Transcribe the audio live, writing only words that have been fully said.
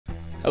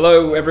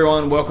Hello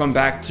everyone, welcome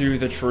back to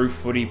the True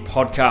Footy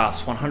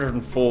podcast,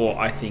 104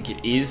 I think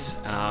it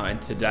is, and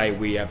today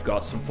we have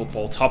got some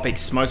football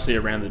topics, mostly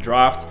around the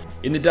draft.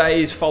 In the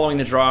days following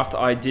the draft,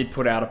 I did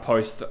put out a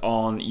post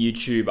on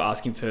YouTube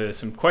asking for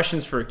some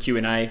questions for a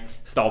Q&A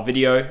style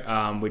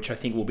video, which I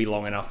think will be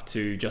long enough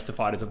to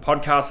justify it as a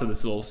podcast, so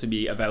this will also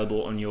be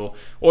available on your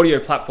audio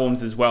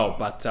platforms as well,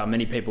 but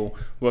many people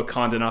were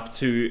kind enough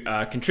to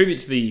contribute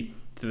to the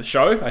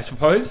show, I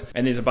suppose.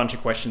 And there's a bunch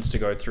of questions to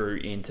go through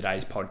in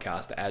today's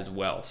podcast as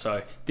well.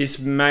 So this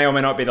may or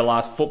may not be the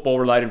last football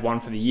related one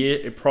for the year.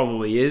 It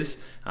probably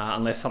is,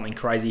 unless something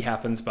crazy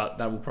happens, but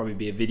that will probably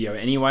be a video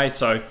anyway.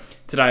 So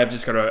today I've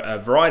just got a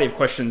variety of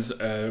questions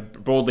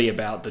broadly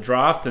about the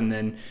draft and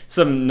then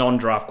some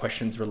non-draft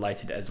questions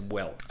related as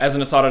well. As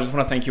an aside, I just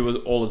want to thank you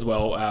all as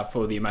well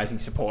for the amazing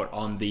support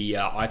on the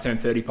I Turn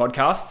 30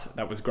 podcast.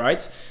 That was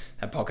great.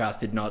 That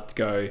podcast did not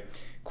go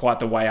quite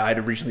the way I had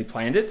originally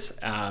planned it.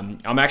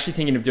 I'm actually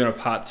thinking of doing a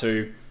part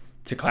 2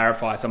 to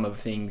clarify some of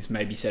the things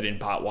maybe said in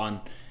part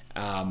 1.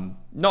 Not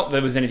that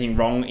there was anything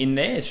wrong in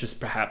there, it's just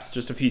perhaps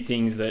just a few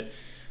things that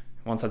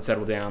once I'd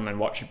settled down and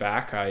watch it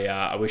back,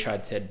 I wish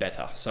I'd said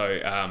better. So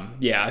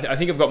yeah, I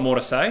think I've got more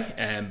to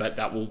say, but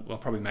I'll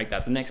probably make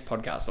that the next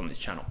podcast on this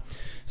channel.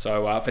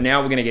 So for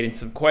now, we're going to get into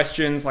some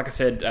questions. Like I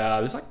said,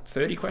 there's like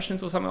 30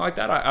 questions or something like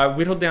that. I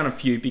whittled down a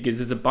few because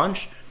there's a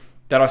bunch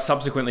that I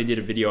subsequently did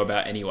a video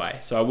about anyway.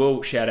 So I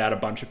will shout out a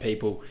bunch of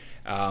people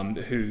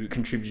who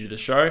contributed to the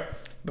show.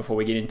 Before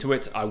we get into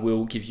it, I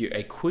will give you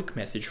a quick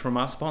message from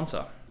our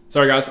sponsor.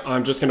 Sorry guys,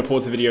 I'm just going to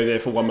pause the video there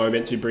for one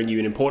moment to bring you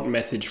an important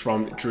message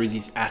from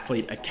Drewzy's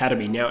Athlete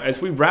Academy. Now,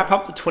 as we wrap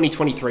up the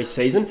 2023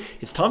 season,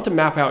 it's time to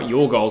map out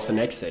your goals for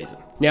next season.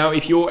 Now,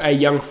 if you're a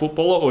young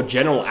footballer or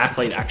general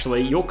athlete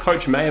actually, your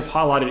coach may have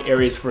highlighted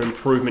areas for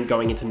improvement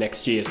going into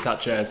next year,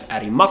 such as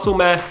adding muscle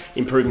mass,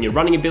 improving your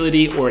running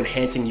ability, or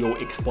enhancing your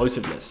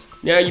explosiveness.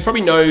 Now, you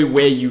probably know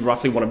where you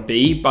roughly want to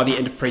be by the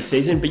end of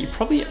preseason, but you're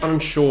probably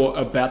unsure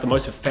about the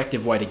most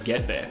effective way to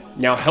get there.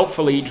 Now,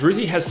 helpfully,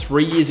 Drewzy has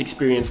 3 years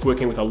experience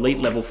working with elite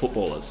level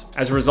footballers.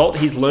 As a result,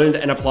 he's learned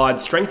and applied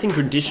strength and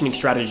conditioning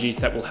strategies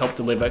that will help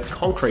deliver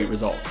concrete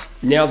results.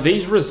 Now,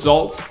 these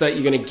results that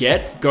you're going to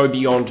get go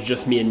beyond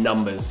just mere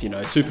numbers, you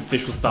know,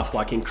 superficial stuff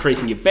like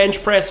increasing your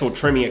bench press or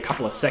trimming a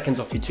couple of seconds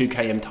off your 2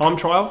 km time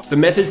trial. The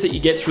methods that you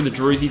get through the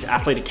Drewzy's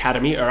Athlete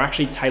Academy are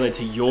actually tailored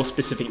to your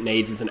specific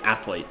needs as an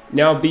athlete.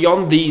 Now, beyond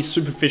these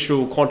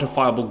superficial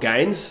quantifiable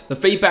gains, the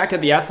feedback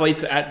that the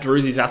athletes at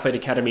Drewzy's Athlete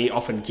Academy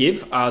often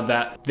give are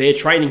that their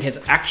training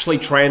has actually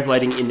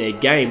translating in their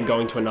game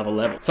going to another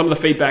level. Some of the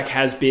feedback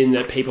has been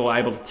that people are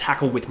able to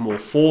tackle with more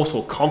force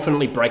or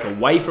confidently break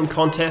away from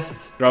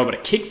contests. They're able to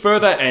kick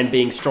further and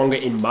being stronger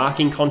in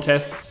marking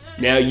contests.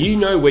 Now, you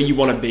know where you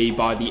want to be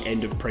by the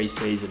end of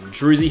pre-season.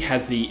 Drewzy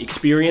has the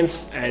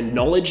experience and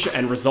knowledge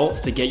and results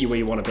to get you where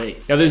you want to be.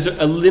 Now, there's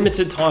a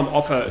limited time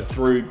offer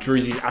through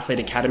Drewzy's Athlete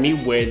Academy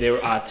where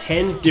there are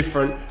 10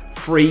 different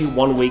free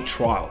 1-week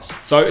trials.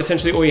 So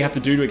essentially all you have to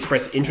do to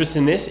express interest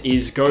in this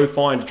is go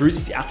find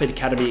Drewzy's Athlete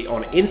Academy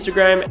on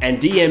Instagram and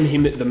DM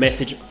him the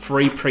message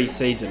free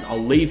preseason. I'll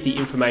leave the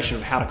information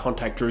of how to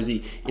contact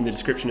Drewzy in the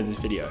description of this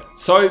video.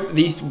 So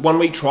these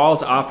 1-week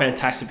trials are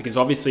fantastic because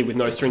obviously with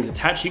no strings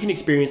attached, you can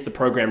experience the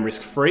program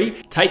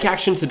risk-free. Take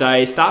action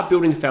today, start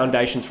building the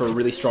foundations for a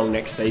really strong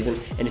next season.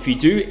 And if you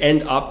do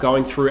end up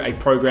going through a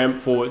program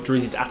for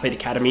Drewzy's Athlete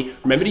Academy,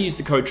 remember to use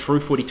the code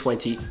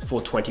TRUEFOOTY20 for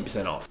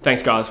 20% off.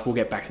 Thanks guys, we'll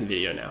get back to the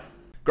video now.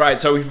 Great,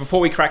 so before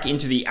we crack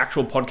into the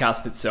actual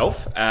podcast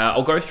itself,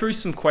 I'll go through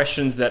some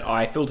questions that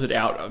I filtered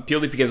out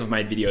purely because I've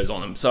made videos on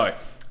them. So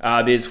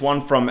there's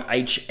one from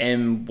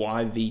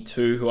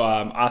HMYV2 who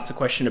asked a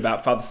question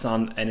about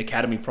father-son and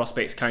academy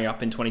prospects coming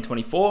up in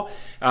 2024.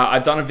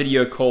 I've done a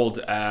video called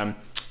an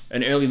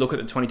early look at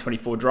the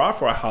 2024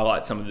 draft where I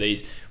highlight some of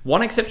these.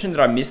 One exception that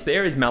I missed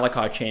there is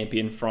Malachi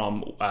Champion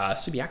from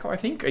Subiaco, I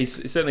think.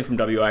 He's certainly from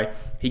WA.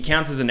 He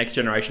counts as a next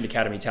generation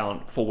academy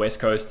talent for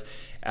West Coast.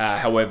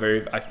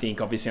 However, I think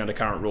obviously under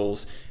current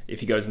rules, if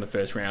he goes in the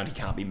first round, he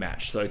can't be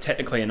matched. So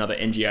technically another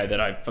NGA that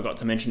I forgot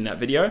to mention in that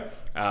video.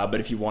 But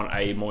if you want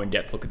a more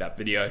in-depth look at that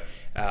video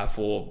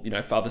for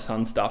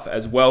father-son stuff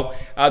as well.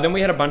 Then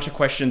we had a bunch of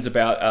questions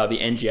about the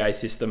NGA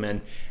system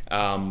and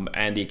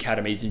the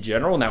academies in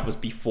general, and that was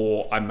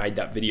before I made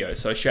that video.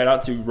 So shout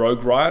out to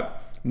Rogue Riot,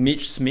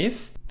 Mitch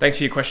Smith. Thanks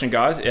for your question,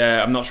 guys.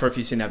 I'm not sure if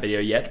you've seen that video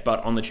yet,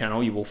 but on the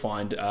channel you will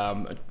find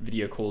a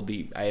video called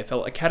the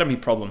AFL Academy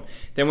Problem.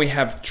 Then we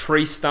have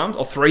three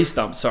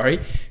stumps, sorry.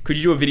 Could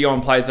you do a video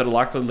on players that are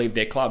likely to leave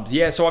their clubs?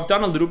 Yeah, so I've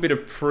done a little bit of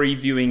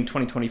previewing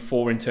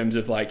 2024 in terms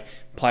of like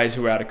players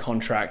who are out of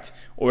contract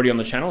already on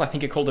the channel. I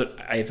think I called it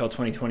AFL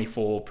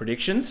 2024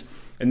 predictions.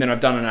 And then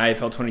I've done an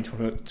AFL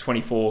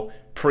 2024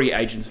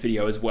 pre-agents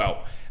video as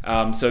well.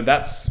 So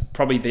that's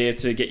probably there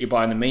to get you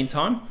by in the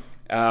meantime.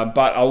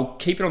 But I'll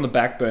keep it on the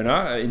back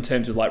burner in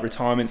terms of like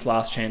retirements,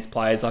 last chance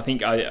players. I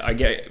think I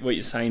get what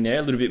you're saying there,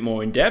 a little bit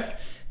more in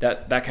depth.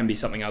 That can be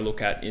something I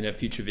look at in a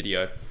future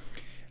video.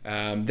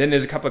 Then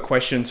there's a couple of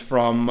questions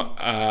from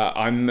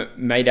I'm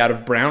made out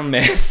of brown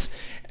mess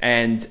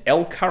and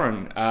El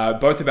Curran,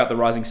 both about the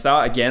Rising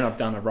Star. Again, I've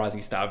done a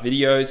Rising Star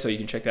video, so you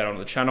can check that out on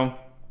the channel.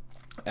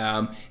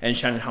 And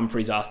Shannon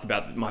Humphreys asked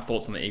about my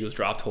thoughts on the Eagles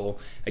draft haul.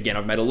 Again,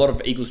 I've made a lot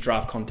of Eagles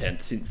draft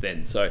content since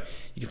then, so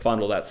you can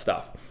find all that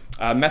stuff.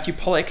 Matthew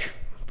Pollock,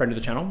 friend of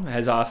the channel,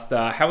 has asked,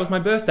 how was my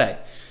birthday?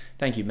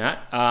 Thank you, Matt.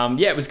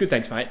 Yeah, it was good,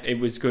 thanks, mate. It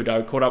was good.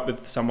 I caught up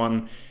with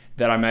someone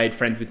that I made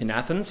friends with in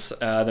Athens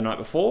the night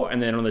before,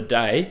 and then on the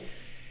day,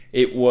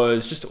 it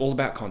was just all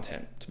about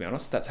content, to be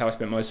honest. That's how I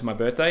spent most of my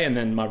birthday, and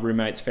then my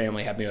roommate's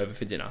family had me over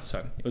for dinner,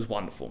 so it was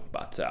wonderful.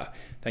 But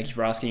thank you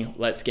for asking.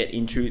 Let's get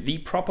into the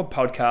proper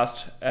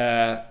podcast,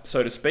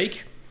 so to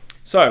speak.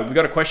 So we've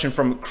got a question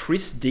from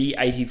Chris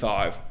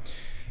D85,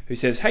 who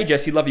says, "Hey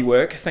Jesse, love your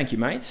work. Thank you,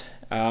 mate.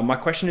 My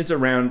question is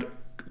around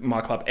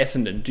my club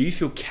Essendon. Do you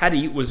feel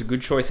Caddy was a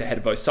good choice ahead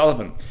of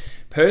O'Sullivan?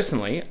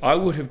 Personally, I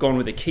would have gone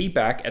with a key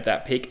back at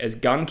that pick, as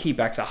gun key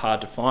backs are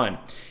hard to find,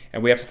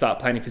 and we have to start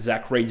planning for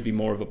Zach Reid to be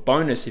more of a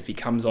bonus if he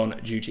comes on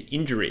due to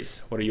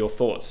injuries. What are your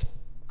thoughts?"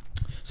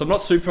 So I'm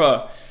not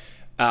super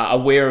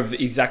aware of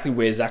exactly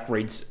where Zach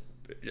Reid's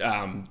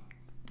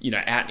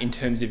at in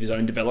terms of his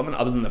own development,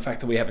 other than the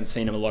fact that we haven't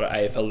seen him a lot at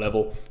AFL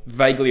level.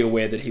 Vaguely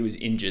aware that he was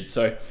injured.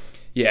 So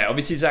yeah,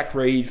 obviously Zach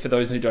Reid, for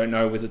those who don't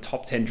know, was a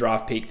top 10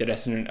 draft pick that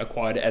Essendon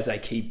acquired as a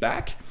key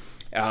back.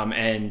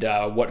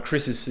 What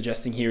Chris is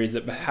suggesting here is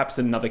that perhaps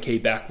another key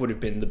back would have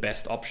been the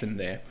best option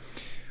there.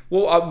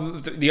 Well,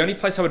 the only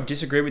place I would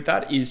disagree with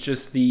that is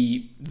just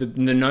the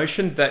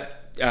notion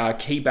that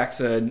key backs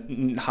are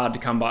hard to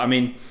come by. I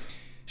mean,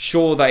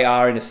 sure they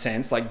are in a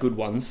sense, like good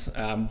ones.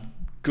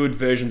 Good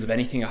versions of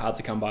anything are hard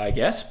to come by, I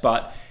guess.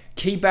 But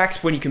key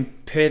backs, when you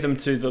compare them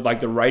to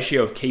the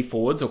ratio of key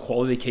forwards or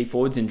quality key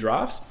forwards in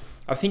drafts,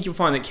 I think you'll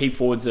find that key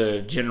forwards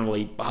are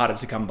generally harder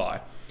to come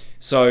by.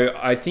 So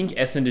I think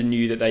Essendon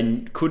knew that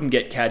they couldn't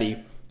get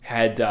Caddy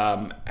had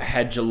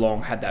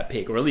Geelong had that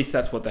pick, or at least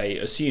that's what they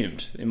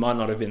assumed. It might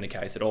not have been the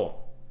case at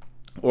all.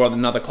 Or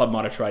another club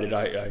might have traded.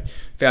 I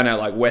found out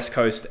like West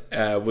Coast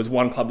was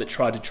one club that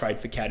tried to trade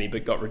for Caddy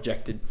but got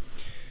rejected.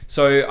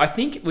 So I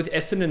think with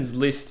Essendon's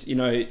list,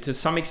 to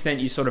some extent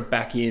you sort of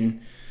back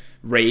in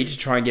Reid to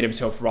try and get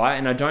himself right,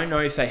 and I don't know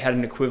if they had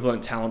an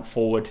equivalent talent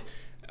forward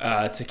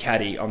to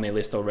Caddy on their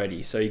list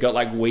already. So you got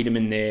like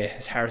Wiedemann there,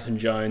 Harrison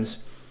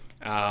Jones,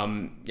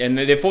 and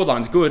their forward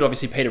line's good.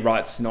 Obviously Peter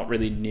Wright's not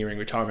really nearing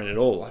retirement at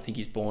all. I think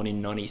he's born in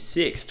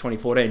 96,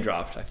 2014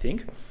 draft, I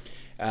think.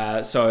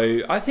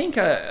 So I think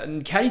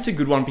Caddy's a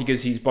good one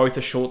because he's both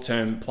a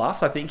short-term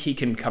plus. I think he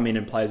can come in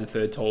and play as a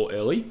third tall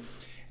early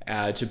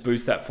to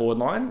boost that forward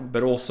line,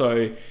 but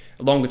also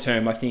longer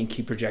term, I think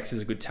he projects as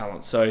a good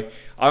talent. So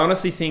I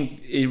honestly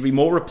think it'd be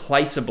more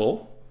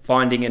replaceable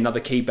finding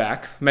another key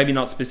back, maybe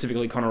not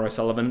specifically Connor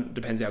O'Sullivan,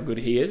 depends how good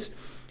he is.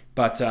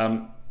 But,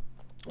 I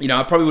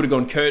probably would have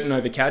gone Curtin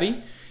over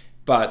Caddy,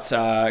 but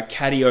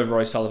Caddy over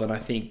O'Sullivan, I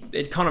think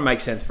it kind of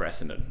makes sense for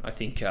Essendon. I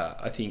think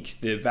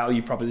the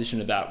value proposition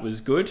of that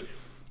was good,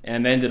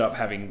 and they ended up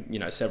having,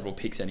 several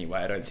picks anyway.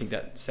 I don't think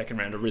that second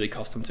rounder really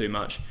cost them too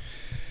much.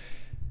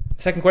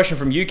 Second question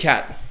from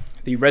UCat,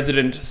 the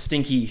resident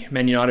stinky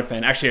Man United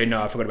fan. Actually,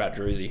 no, I forgot about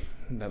Drewzy.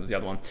 That was the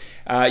other one.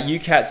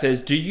 UCat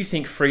says, do you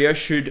think Freo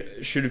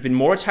should have been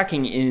more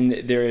attacking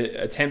in their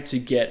attempt to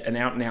get an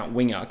out-and-out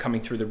winger coming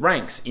through the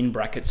ranks, in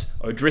brackets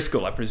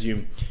O'Driscoll, I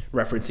presume,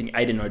 referencing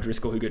Aidan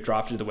O'Driscoll, who got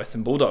drafted to the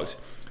Western Bulldogs?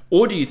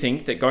 Or do you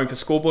think that going for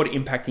scoreboard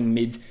impacting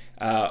mid,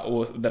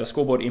 or that a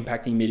scoreboard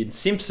impacting mid in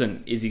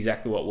Simpson is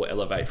exactly what will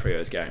elevate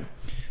Freo's game?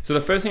 So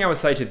the first thing I would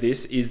say to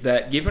this is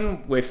that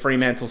given where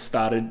Fremantle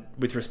started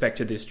with respect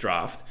to this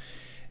draft,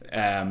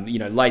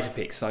 later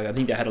picks. So I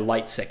think they had a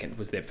late second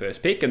was their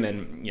first pick, and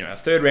then a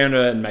third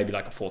rounder and maybe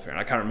like a fourth round.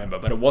 I can't remember,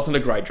 but it wasn't a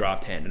great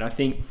draft hand. And I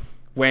think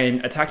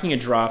when attacking a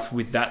draft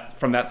with that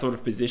from that sort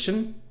of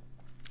position,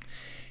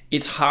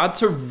 it's hard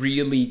to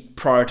really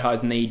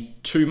prioritize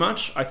need too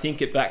much. I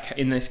think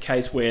in this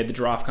case where the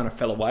draft kind of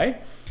fell away,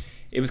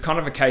 it was kind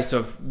of a case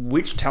of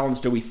which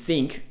talents do we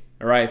think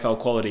are AFL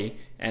quality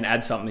and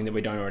add something that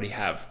we don't already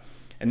have.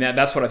 And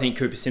that's what I think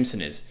Cooper Simpson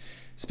is.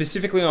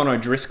 Specifically on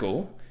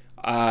O'Driscoll,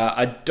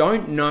 I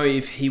don't know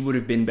if he would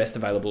have been best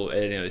available at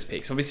any of those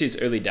picks. Obviously, it's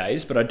early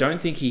days, but I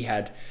don't think he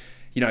had,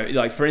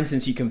 like for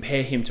instance, you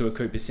compare him to a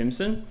Cooper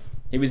Simpson,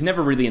 he was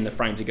never really in the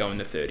frame to go in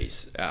the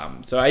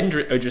 30s. So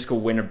Aidan O'Driscoll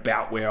went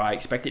about where I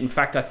expected. In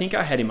fact, I think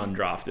I had him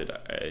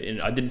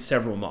undrafted. I did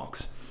several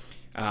mocks,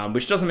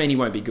 which doesn't mean he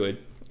won't be good.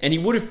 And he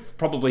would have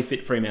probably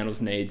fit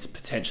Fremantle's needs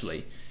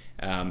potentially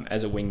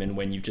as a wingman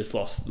when you've just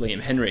lost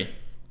Liam Henry.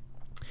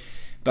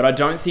 But I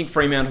don't think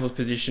Fremantle's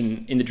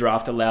position in the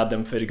draft allowed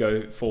them to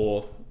go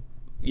for,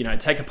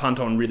 take a punt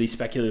on really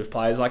speculative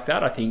players like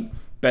that. I think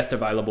best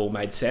available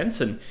made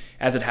sense. And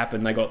as it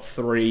happened, they got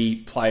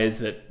 3 players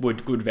that were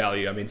good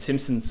value. I mean,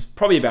 Simpson's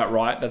probably about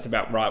right. That's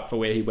about right for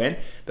where he went.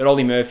 But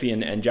Ollie Murphy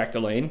and Jack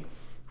Deline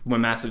were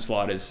massive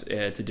sliders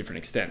to different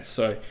extents.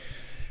 So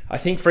I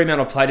think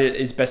Fremantle played it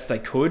as best they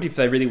could. If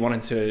they really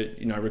wanted to,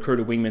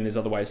 recruit a wingman, there's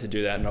other ways to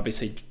do that. And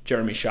obviously,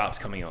 Jeremy Sharp's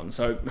coming on.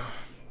 So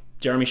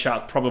Jeremy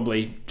Sharp's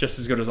probably just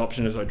as good as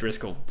option as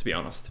O'Driscoll, to be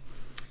honest.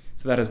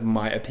 So that is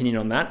my opinion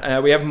on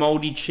that. We have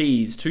Moldy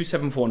Cheese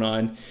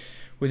 2749.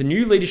 With a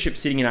new leadership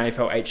sitting in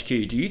AFL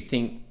HQ, do you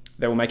think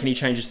they will make any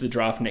changes to the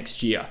draft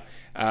next year?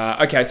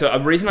 Okay, so a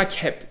reason I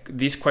kept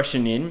this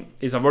question in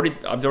is I've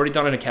already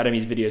done an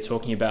Academies video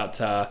talking about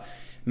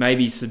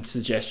maybe some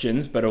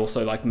suggestions, but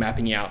also like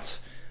mapping out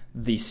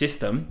the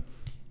system.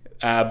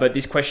 But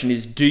this question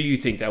is, do you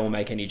think they will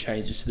make any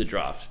changes to the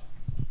draft?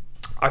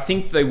 I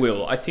think they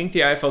will. I think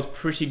the AFL is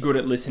pretty good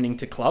at listening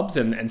to clubs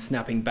and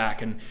snapping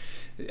back. And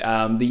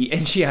the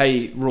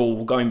NGA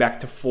rule going back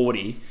to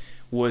 40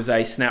 was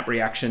a snap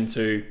reaction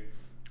to,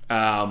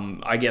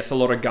 I guess, a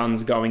lot of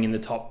guns going in the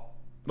top.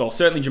 Well,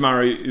 certainly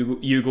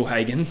Jamarra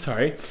Ugle-Hagan,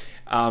 sorry.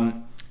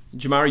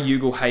 Jamarra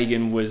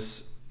Ugle-Hagan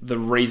was the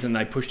reason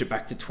they pushed it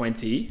back to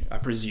 20, I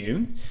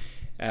presume,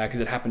 because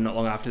it happened not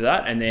long after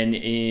that. And then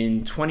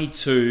in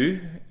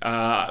 22,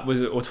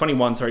 or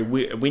 21, sorry,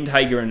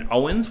 Windhager and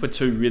Owens were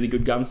two really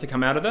good guns to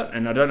come out of that.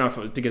 And I don't know if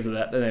it was because of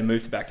that they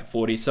moved it back to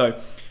 40. So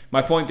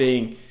my point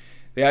being,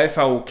 the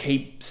AFL will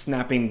keep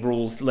snapping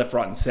rules left,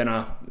 right, and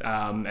centre,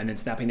 and then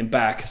snapping them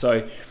back.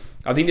 So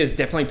I think there's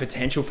definitely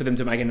potential for them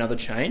to make another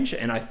change,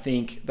 and I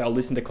think they'll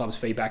listen to clubs'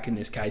 feedback in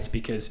this case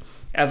because,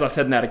 as I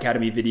said in that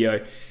Academy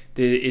video,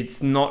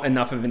 it's not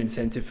enough of an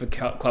incentive for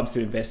clubs to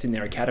invest in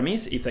their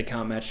academies if they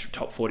can't match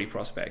top 40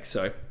 prospects.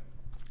 So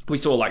we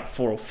saw like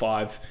 4 or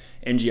 5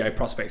 NGA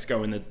prospects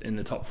go in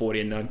the top 40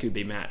 and none could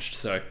be matched.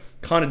 So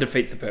kind of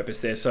defeats the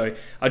purpose there. So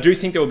I do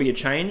think there will be a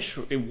change.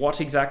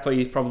 What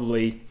exactly is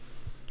probably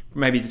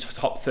maybe the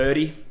top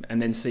 30,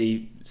 and then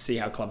see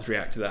how clubs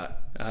react to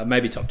that.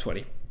 Maybe top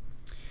 20.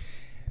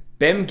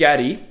 Bem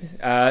Gaddy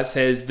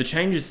says the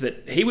changes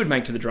that he would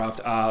make to the draft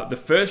are the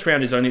first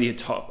round is only the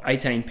top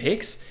 18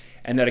 picks,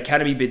 and that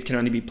academy bids can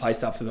only be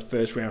placed after the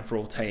first round for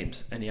all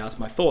teams. And he asked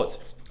my thoughts.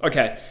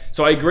 Okay,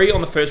 so I agree on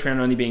the first round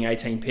only being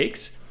 18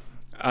 picks,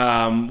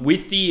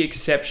 with the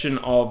exception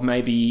of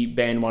maybe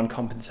band 1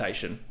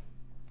 compensation.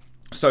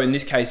 So in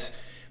this case,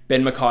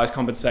 Ben Mackay's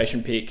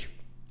compensation pick,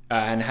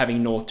 and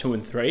having North 2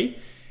 and 3,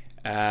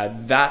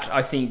 that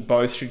I think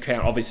both should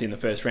count obviously in the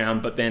first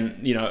round, but then,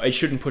 you know, it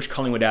shouldn't push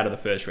Collingwood out of the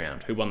first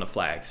round, who won the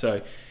flag.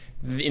 So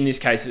in this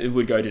case, it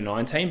would go to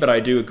 19, but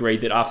I do agree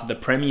that after the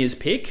Premier's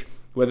pick,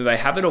 whether they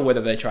have it or whether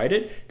they trade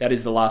it, that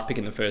is the last pick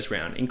in the first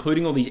round,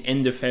 including all these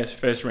end of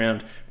first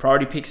round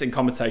priority picks and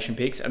compensation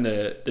picks, and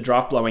the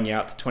draft blowing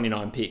out to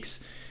 29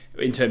 picks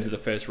in terms of the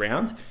first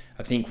round,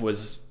 I think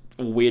was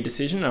a weird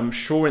decision. I'm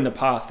sure in the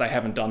past they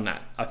haven't done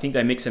that. I think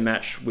they mix and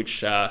match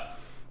which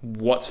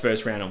what's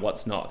first round and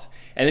what's not.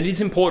 And it is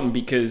important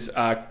because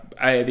the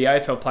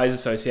AFL Players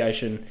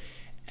Association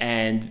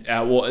and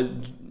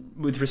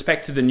with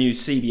respect to the new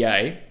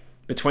CBA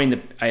between the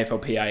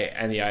AFLPA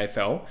and the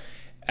AFL,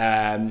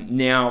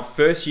 now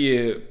first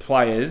year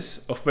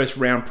players or first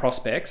round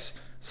prospects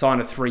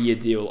sign a 3-year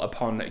deal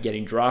upon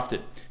getting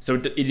drafted. So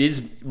it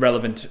is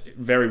relevant,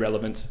 very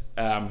relevant,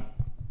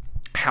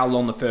 how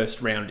long the first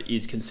round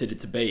is considered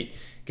to be,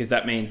 because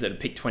that means that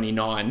at pick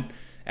 29,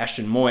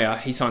 Ashton Moyer,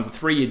 he signs a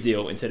 3-year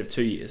deal instead of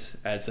 2 years,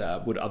 as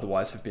would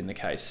otherwise have been the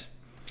case.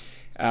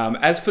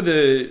 As for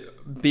the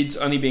bids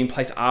only being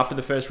placed after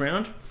the first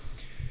round,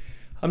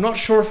 I'm not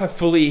sure if I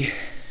fully...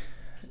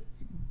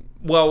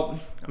 Well,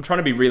 I'm trying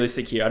to be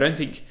realistic here. I don't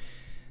think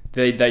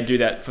they do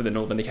that for the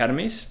Northern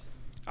Academies.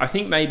 I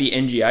think maybe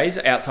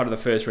NGAs outside of the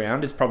first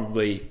round is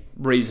probably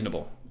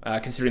reasonable,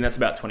 considering that's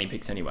about 20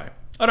 picks anyway.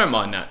 I don't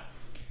mind that.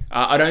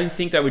 I don't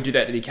think they would do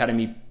that to the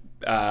Academy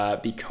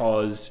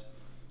because...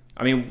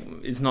 I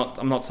mean,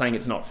 I'm not saying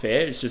it's not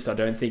fair. It's just I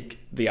don't think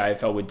the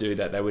AFL would do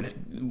that. They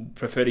would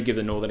prefer to give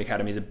the Northern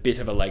Academies a bit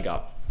of a leg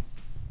up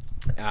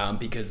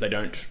because they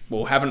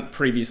haven't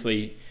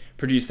previously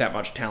produced that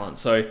much talent.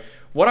 So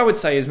what I would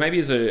say is maybe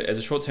as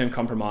a short-term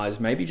compromise,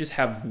 maybe just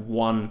have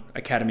one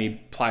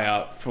academy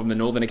player from the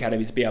Northern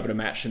Academies be able to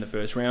match in the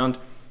first round,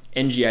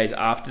 NGAs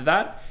after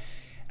that,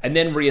 and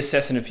then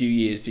reassess in a few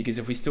years. Because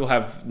if we still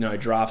have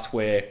drafts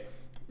where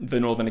the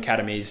Northern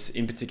Academies,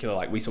 in particular,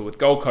 like we saw with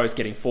Gold Coast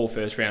getting 4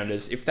 first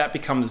rounders, if that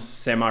becomes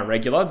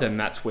semi-regular, then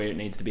that's where it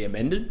needs to be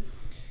amended.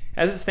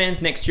 As it stands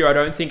next year, I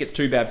don't think it's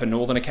too bad for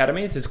Northern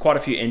Academies. There's quite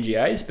a few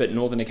NGAs, but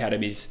Northern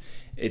Academies,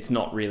 it's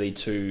not really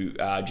too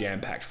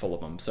jam-packed full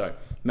of them. So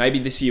maybe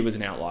this year was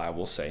an outlier,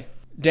 we'll see.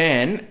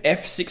 Dan,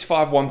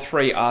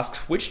 F6513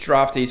 asks, which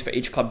draftees for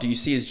each club do you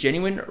see as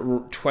genuine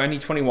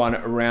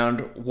 2021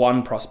 round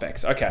 1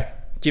 prospects? Okay.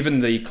 Given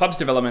the club's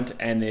development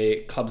and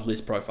their club's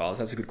list profiles?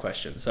 That's a good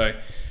question. So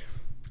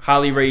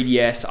Harley Reid,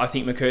 yes. I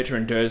think McKercher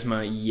and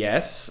Dersma,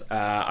 yes.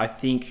 I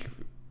think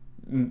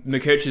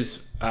McKercher's,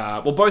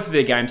 both of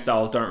their game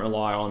styles don't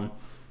rely on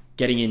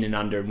getting in and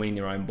under and winning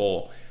their own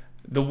ball.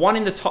 The one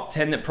in the top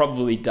 10 that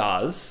probably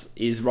does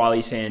is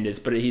Riley Sanders,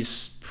 but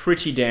he's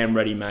pretty damn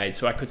ready-made,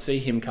 so I could see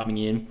him coming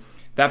in.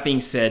 That being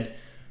said,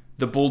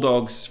 the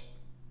Bulldogs,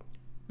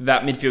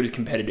 that midfield is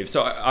competitive.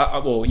 So,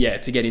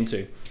 to get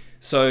into.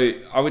 So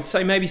I would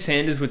say maybe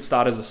Sanders would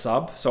start as a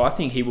sub. So I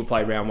think he would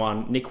play round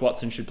 1. Nick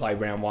Watson should play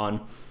round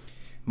 1.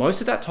 Most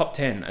of that top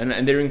 10,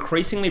 and they're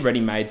increasingly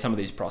ready-made, some of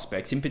these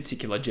prospects, in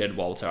particular Jed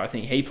Walter. I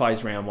think he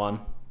plays round 1.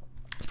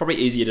 It's probably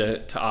easier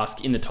to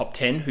ask in the top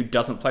 10 who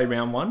doesn't play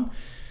round one.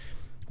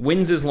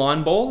 Wins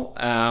line ball,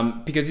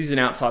 because he's an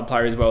outside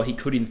player as well, he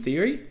could in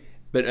theory,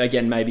 but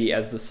again, maybe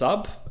as the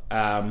sub.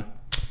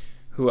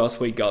 Who else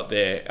we got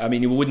there? I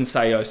mean, you wouldn't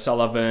say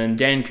O'Sullivan.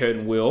 Dan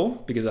Curtin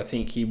will, because I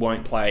think he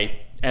won't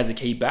play as a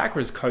key back,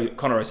 whereas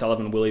Connor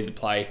O'Sullivan will either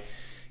play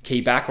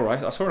key back, or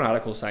I saw an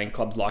article saying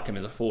clubs like him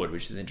as a forward,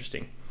 which is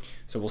interesting.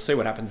 So we'll see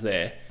what happens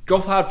there.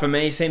 Gothard for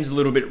me seems a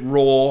little bit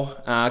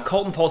raw.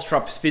 Colton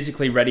Tholstrup is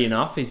physically ready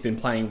enough. He's been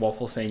playing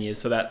Waffle Seniors,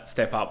 so that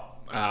step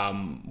up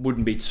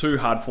wouldn't be too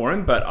hard for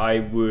him, but I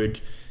would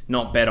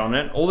not bet on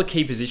it. All the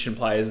key position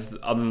players,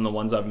 other than the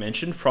ones I've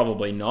mentioned,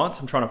 probably not.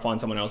 I'm trying to find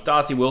someone else.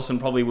 Darcy Wilson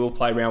probably will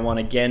play round one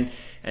again.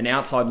 An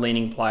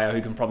outside-leaning player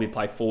who can probably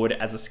play forward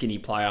as a skinny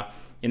player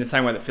in the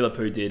same way that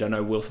Philippou did. I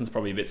know Wilson's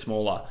probably a bit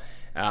smaller,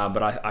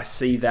 but I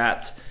see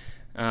that.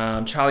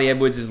 Charlie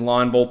Edwards is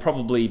line ball.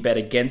 Probably bet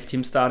against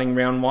him starting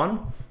round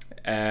one.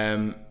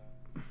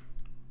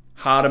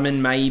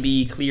 Hardiman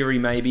maybe. Cleary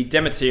maybe.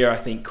 Demeter I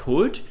think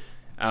could.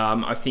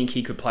 I think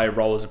he could play a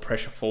role as a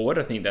pressure forward.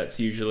 I think that's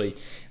usually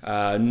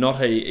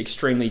not an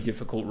extremely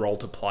difficult role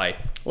to play.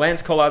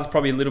 Lance Collard's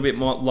probably a little bit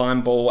more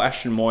line ball.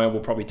 Ashton Moyer will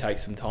probably take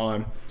some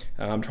time.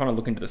 I'm trying to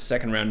look into the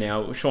second round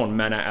now. Sean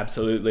Manor,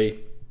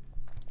 absolutely.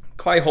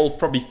 Clay Hall's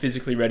probably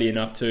physically ready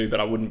enough too, but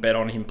I wouldn't bet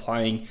on him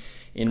playing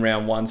in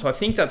round one. So I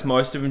think that's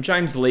most of them.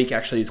 James Leake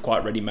actually is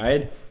quite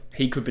ready-made.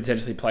 He could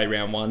potentially play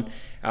round one.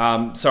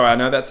 Sorry, I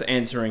know that's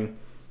answering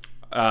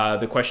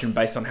the question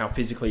based on how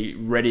physically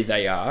ready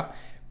they are.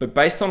 But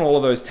based on all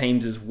of those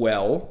teams as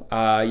well,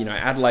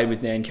 Adelaide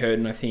with Dan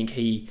Curtin, I think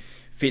he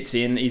fits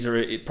in.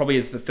 It probably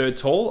is the third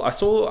tall.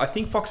 I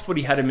think Fox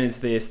Footy had him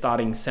as their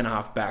starting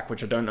centre-half back,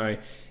 which I don't know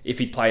if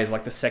he'd play as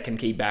like the second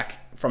key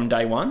back from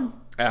day one.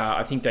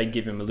 I think they'd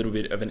give him a little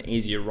bit of an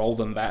easier role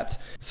than that.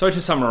 So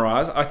to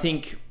summarise, I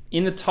think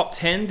in the top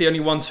 10, the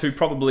only ones who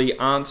probably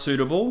aren't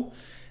suitable,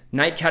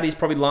 Nate Caddy's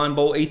probably line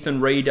ball. Ethan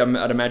Reid,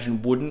 I'd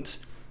imagine, wouldn't.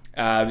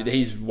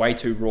 He's way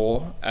too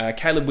raw.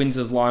 Caleb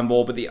Windsor's line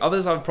ball, but the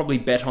others I'd probably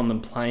bet on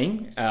them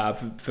playing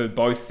for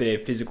both their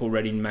physical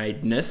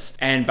ready-madness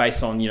and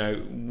based on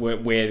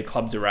where the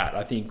clubs are at.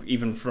 I think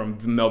even from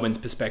Melbourne's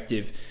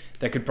perspective,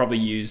 they could probably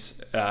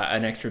use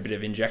an extra bit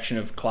of injection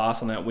of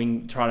class on that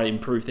wing, trying to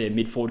improve their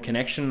mid-forward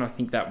connection. I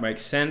think that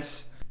makes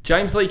sense.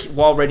 James Leake,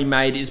 while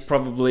ready-made, is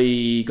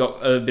probably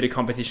got a bit of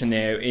competition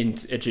there at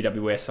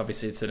GWS.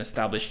 Obviously, it's an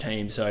established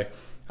team, so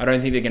I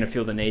don't think they're going to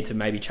feel the need to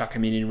maybe chuck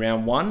him in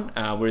round one.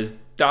 Whereas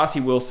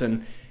Darcy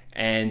Wilson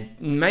and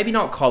maybe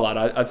not Collard.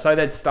 I'd say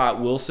they'd start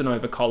Wilson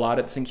over Collard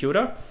at St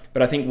Kilda,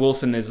 but I think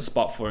Wilson, there's a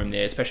spot for him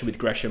there, especially with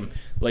Gresham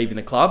leaving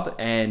the club,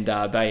 and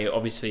they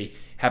obviously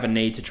have a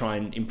need to try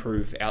and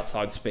improve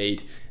outside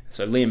speed.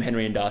 So Liam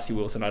Henry and Darcy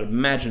Wilson, I'd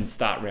imagine,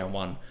 start round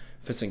one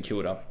for St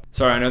Kilda.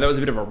 Sorry, I know that was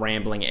a bit of a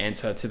rambling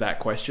answer to that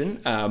question,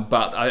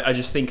 but I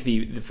just think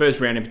the first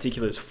round in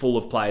particular is full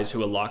of players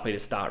who are likely to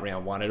start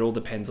round one. It all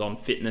depends on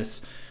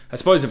fitness, I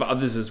suppose, of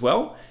others as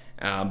well.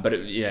 But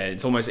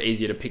it's almost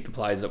easier to pick the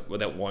players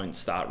that won't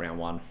start round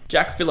one.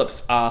 Jack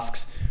Phillips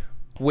asks,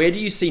 where do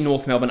you see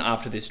North Melbourne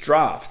after this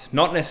draft?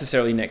 Not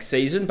necessarily next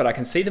season, but I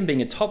can see them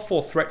being a top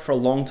 4 threat for a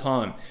long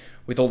time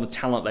with all the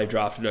talent they've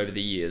drafted over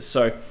the years.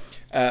 So,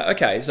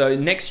 so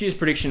next year's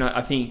prediction,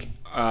 I think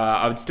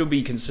I would still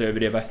be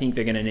conservative. I think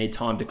they're going to need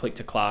time to click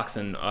to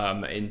Clarkson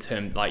in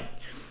terms,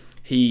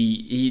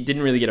 he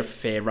didn't really get a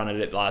fair run at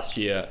it last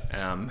year,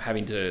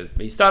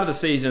 he started the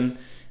season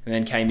and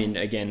then came in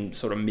again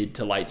sort of mid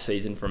to late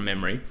season from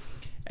memory.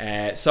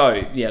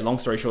 Long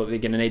story short, they're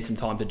going to need some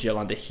time to gel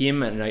under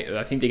him, and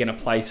I think they're going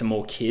to play some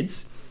more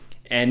kids.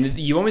 And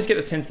you always get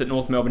the sense that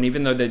North Melbourne,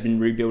 even though they've been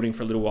rebuilding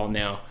for a little while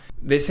now,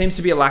 there seems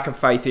to be a lack of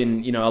faith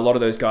in a lot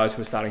of those guys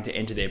who are starting to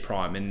enter their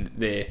prime, and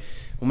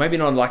maybe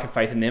not a lack of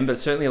faith in them, but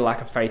certainly a lack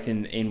of faith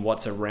in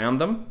what's around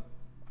them.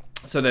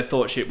 So they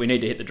thought, shit, we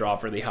need to hit the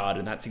draft really hard,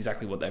 and that's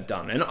exactly what they've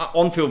done. And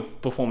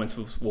on-field performance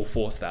will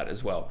force that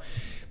as well.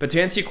 But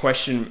to answer your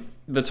question,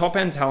 the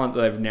top-end talent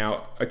that they've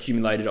now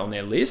accumulated on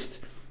their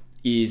list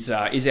is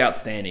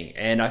outstanding.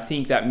 And I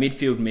think that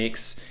midfield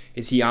mix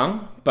is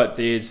young, but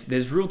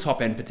there's real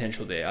top-end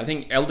potential there. I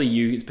think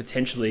LDU is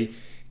potentially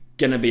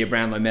going to be a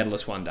Brownlow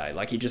medalist one day.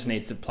 He just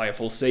needs to play a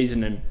full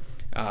season and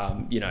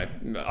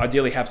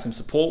ideally have some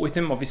support with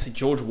him. Obviously,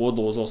 George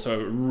Wardlaw is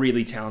also a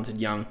really talented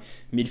young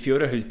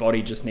midfielder whose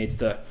body just needs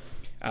to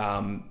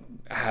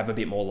have a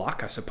bit more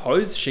luck, I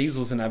suppose.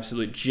 Sheasel's an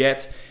absolute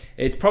jet.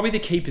 It's probably the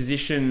key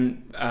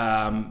position,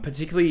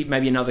 particularly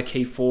maybe another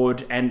key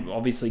forward and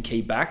obviously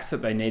key backs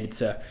that they needed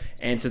to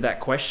answer that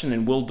question.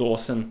 And Will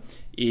Dawson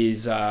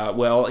is, he's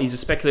a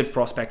speculative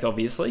prospect,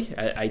 obviously,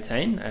 at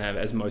 18,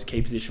 as most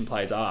key position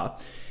players are.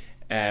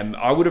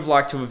 I would have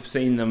liked to have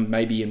seen them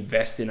maybe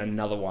invest in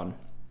another one,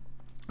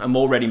 a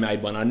more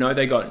ready-made one. I know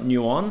they got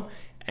Nguyen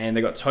and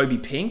they got Toby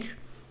Pink,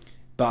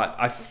 but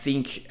I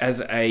think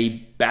as a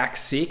back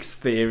six,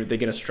 they're going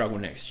to struggle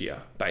next year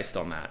based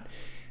on that.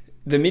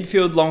 The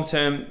midfield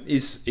long-term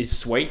is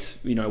sweet.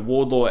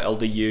 Wardlaw,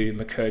 LDU,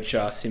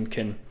 McKercher,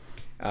 Simpkin,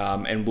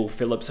 and Will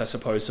Phillips, I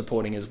suppose,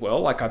 supporting as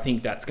well. I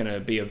think that's going to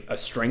be a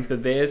strength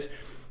of theirs.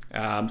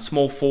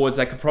 Small forwards,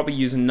 they could probably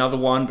use another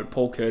one, but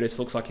Paul Curtis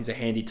looks like he's a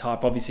handy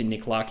type. Obviously,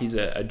 Nick Larkey's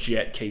a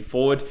jet key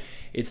forward.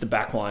 It's the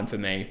back line for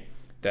me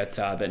that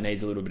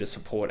needs a little bit of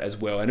support as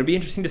well. And it'll be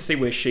interesting to see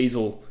where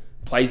Sheasel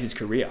plays his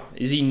career.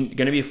 Is he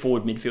going to be a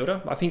forward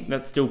midfielder? I think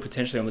that's still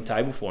potentially on the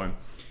table for him.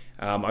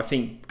 I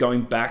think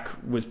going back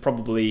was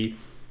probably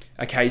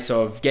a case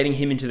of getting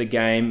him into the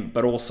game,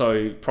 but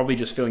also probably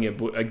just filling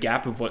a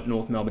gap of what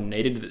North Melbourne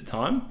needed at the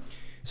time.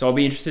 So I'll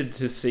be interested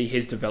to see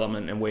his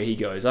development and where he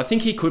goes. I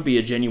think he could be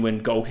a genuine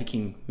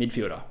goal-kicking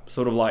midfielder,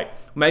 sort of like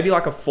maybe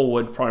like a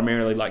forward,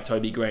 primarily like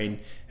Toby Green,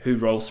 who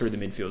rolls through the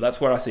midfield. That's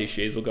where I see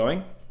Sheasel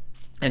going,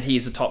 and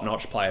he's a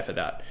top-notch player for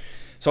that.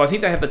 So I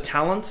think they have the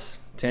talent,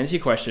 to answer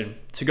your question,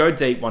 to go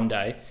deep one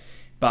day,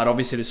 but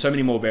obviously there's so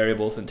many more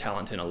variables than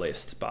talent in a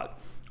list. But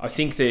I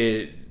think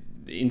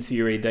in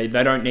theory, they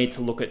don't need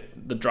to look at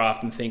the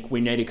draft and think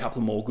we need a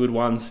couple more good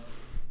ones.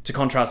 To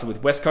contrast it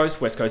with West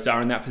Coast, West Coast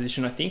are in that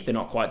position, I think. They're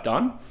not quite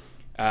done.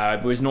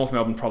 Whereas North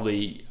Melbourne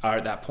probably are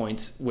at that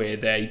point where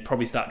they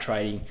probably start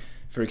trading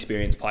for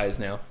experienced players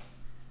now.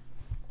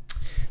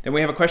 Then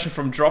we have a question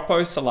from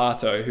Dropo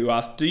Salato, who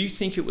asked, do you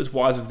think it was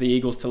wise of the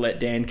Eagles to let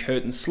Dan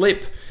Curtin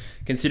slip,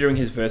 considering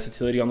his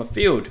versatility on the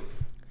field?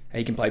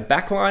 He can play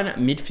backline,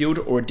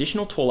 midfield, or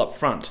additional tall up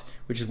front,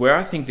 which is where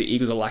I think the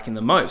Eagles are lacking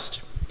the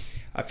most.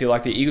 I feel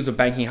like the Eagles are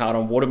banking hard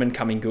on Waterman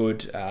coming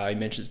good. He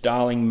mentions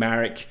Darling,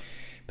 Marek,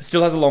 but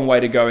still has a long way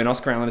to go, and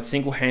Oscar Allen is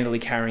single-handedly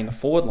carrying the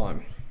forward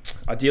line.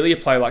 Ideally, a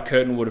player like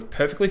Curtin would have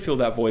perfectly filled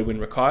that void when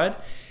required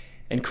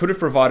and could have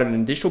provided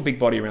an additional big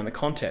body around the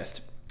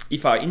contest.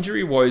 If our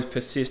injury woes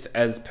persist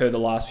as per the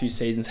last few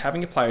seasons,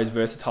 having a player as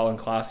versatile and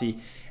classy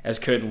as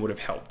Curtin would have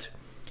helped.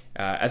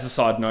 As a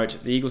side note,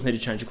 the Eagles need to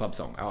change the club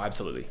song. Oh,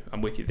 absolutely.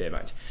 I'm with you there,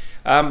 mate.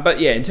 But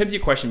yeah, in terms of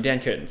your question, Dan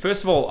Curtin.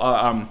 First of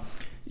all,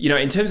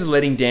 in terms of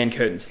letting Dan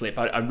Curtin slip,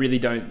 I really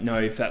don't know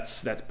if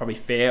that's probably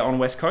fair on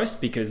West Coast,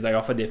 because they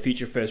offered their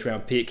future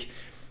first-round pick,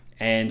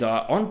 and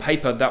on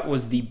paper, that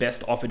was the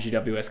best offer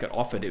GWS got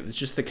offered. It was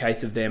just the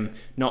case of them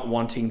not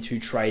wanting to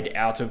trade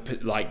out of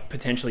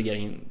potentially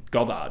getting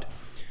Goddard.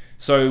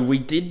 So we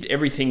did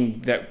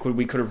everything that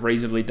we could have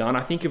reasonably done.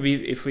 I think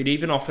if we'd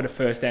even offered a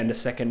first and a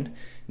second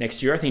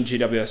next year, I think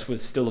GWS would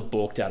still have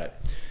balked at it.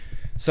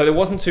 So there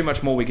wasn't too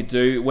much more we could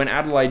do. When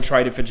Adelaide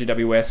traded for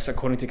GWS,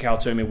 according to Cal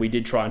Toomey, we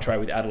did try and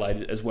trade with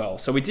Adelaide as well.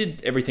 So we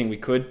did everything we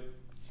could.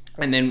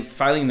 And then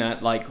failing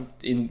that, like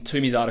in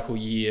Toomey's article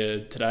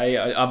today,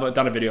 I've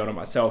done a video on it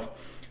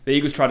myself, the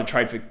Eagles tried to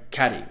trade for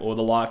Caddy, or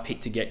the live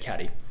pick to get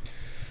Caddy.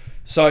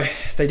 So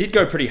they did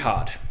go pretty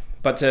hard.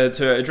 But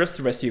to address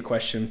the rest of your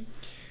question,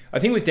 I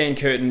think with Dan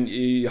Curtin,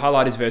 you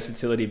highlight his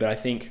versatility, but I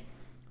think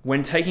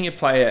when taking a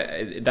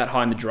player that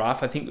high in the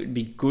draft, I think it would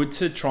be good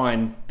to try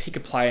and pick a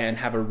player and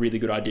have a really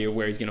good idea of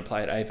where he's going to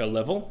play at AFL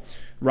level,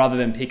 rather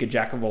than pick a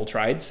jack of all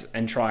trades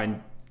and try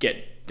and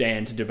get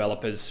Dan to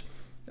develop as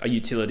a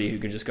utility who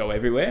can just go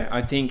everywhere.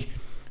 I think,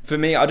 for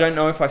me, I don't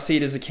know if I see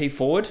it as a key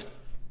forward,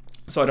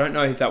 so I don't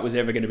know if that was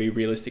ever going to be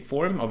realistic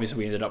for him. Obviously,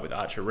 we ended up with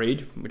Archer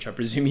Reed, which I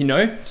presume you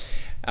know.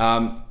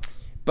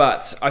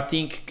 But I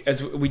think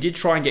as we did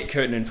try and get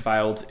Curtin and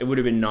failed, it would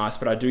have been nice,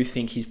 but I do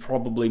think he's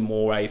probably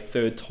more a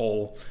third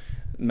tall,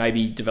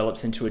 maybe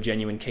develops into a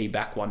genuine key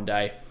back one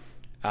day,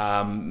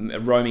 a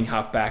roaming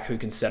halfback who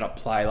can set up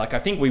play. Like, I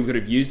think we could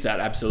have used that,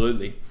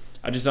 absolutely.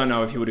 I just don't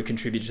know if he would have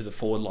contributed to the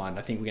forward line.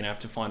 I think we're going to have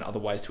to find other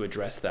ways to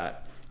address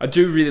that. I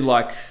do really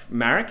like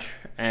Marek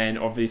and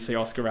obviously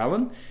Oscar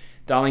Allen.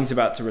 Darling's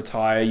about to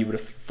retire. You would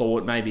have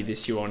thought maybe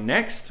this year or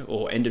next,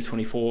 or end of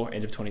 24,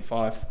 end of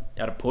 25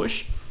 at a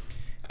push.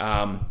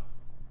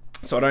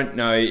 So I don't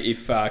know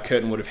if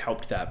Curtin would have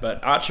helped that,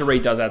 but Archer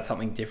Reed does add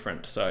something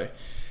different. So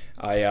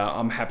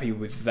I'm happy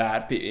with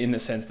that in the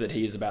sense that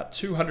he is about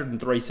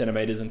 203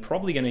 centimeters and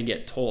probably going to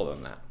get taller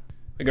than that.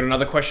 We got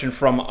another question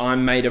from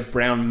I'm Made of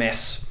Brown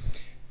Mess.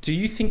 Do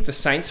you think the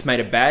Saints made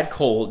a bad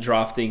call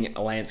drafting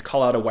Lance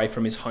Collard away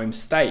from his home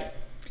state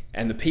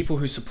and the people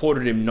who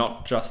supported him,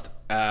 not just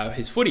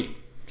his footy?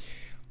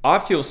 I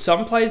feel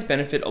some players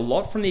benefit a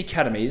lot from the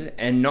academies,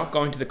 and not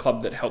going to the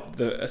club that helped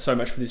so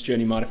much with this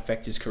journey might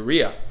affect his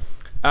career.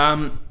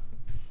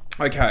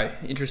 Okay,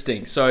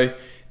 interesting. So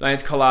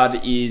Lance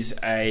Collard is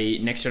a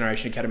next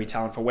generation academy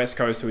talent for West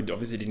Coast, who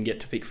obviously didn't get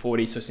to pick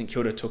 40, so St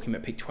Kilda took him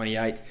at pick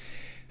 28.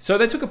 So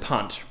they took a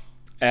punt.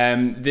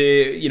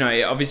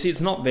 Obviously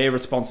it's not their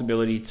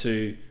responsibility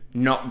to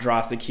not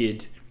draft a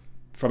kid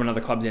from another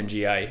club's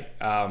NGA.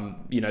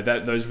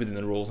 Those within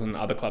the rules, and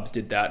other clubs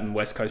did that, and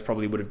West Coast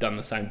probably would have done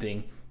the same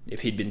thing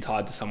if he'd been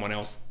tied to someone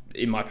else,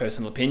 in my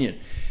personal opinion.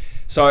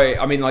 So,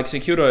 I mean, like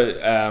St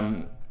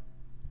Kilda,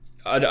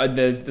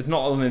 there's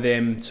not only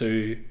them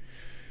to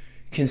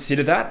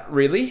consider that,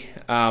 really,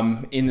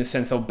 in the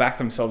sense they'll back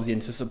themselves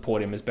in to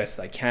support him as best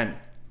they can.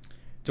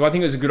 Do I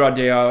think it was a good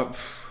idea?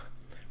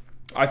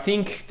 I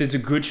think there's a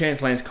good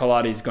chance Lance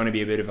Collard is going to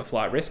be a bit of a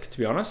flight risk, to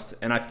be honest.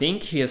 And I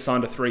think he has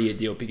signed a 3-year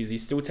deal because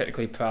he's still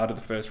technically part of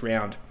the first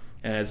round.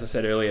 And as I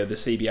said earlier, the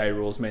CBA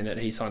rules mean that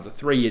he signs a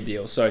 3-year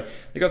deal. So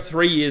they've got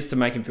 3 years to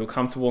make him feel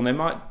comfortable, and they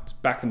might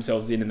back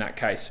themselves in that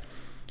case.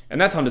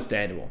 And that's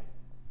understandable.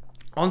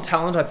 On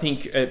talent, I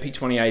think at pick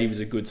 28 he was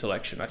a good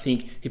selection. I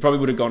think he probably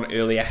would have gone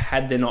earlier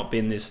had there not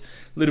been this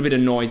little bit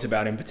of noise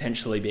about him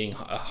potentially being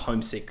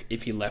homesick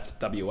if he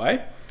left WA.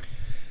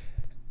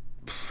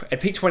 At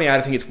pick 28,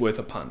 I think it's worth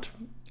a punt.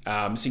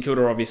 St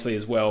Kilda obviously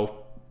as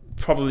well,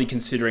 probably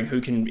considering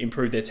who can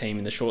improve their team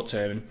in the short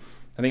term. And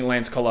I think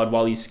Lance Collard,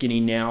 while he's skinny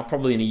now,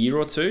 probably in a year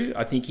or two,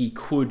 I think he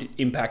could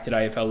impact at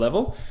AFL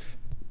level.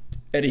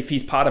 And if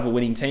he's part of a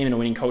winning team and a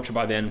winning culture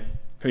by then,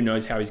 who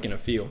knows how he's going to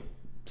feel.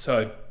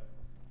 So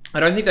I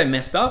don't think they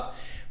messed up,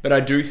 but I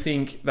do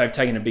think they've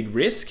taken a big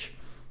risk.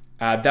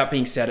 That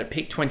being said, at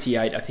pick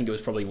 28, I think it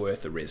was probably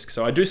worth the risk.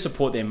 So I do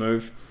support their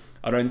move.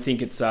 I don't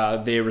think it's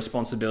their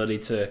responsibility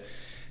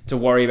to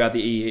worry about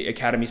the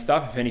academy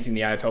stuff. If anything,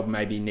 the AFL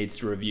maybe needs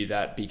to review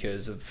that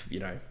because of,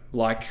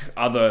 like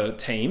other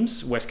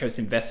teams, West Coast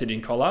invested in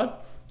Collard,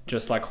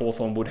 just like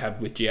Hawthorn would have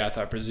with Giath,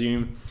 I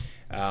presume,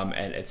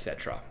 and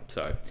etc.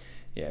 So,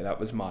 yeah, that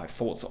was my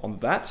thoughts on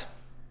that.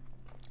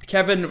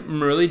 Kevin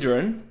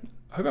Muralidharan,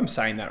 I hope I'm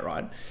saying that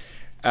right.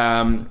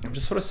 I'm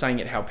just sort of saying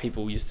it how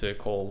people used to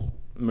call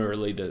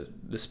Murali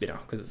the spinner,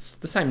 because it's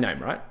the same name,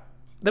 right?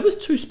 There was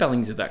 2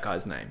 spellings of that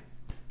guy's name.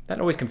 That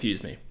always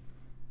confused me.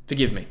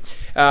 Forgive me.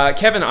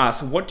 Kevin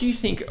asks, what do you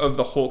think of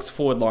the Hawks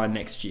forward line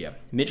next year?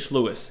 Mitch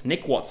Lewis,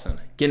 Nick Watson,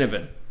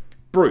 Ginnivan,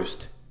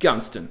 Bruce,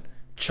 Gunston,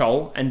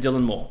 Chol, and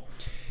Dylan Moore.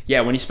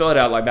 Yeah, when you spell it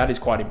out like that, it's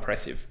quite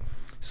impressive.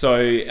 So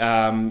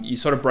you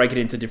sort of break it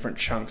into different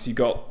chunks. You've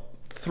got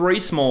 3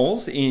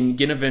 smalls in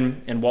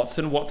Ginnivan and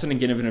Watson. Watson and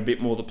Ginnivan are a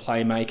bit more the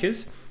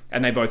playmakers,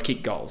 and they both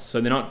kick goals.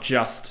 So they're not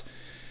just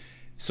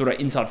sort of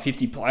inside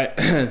 50 play.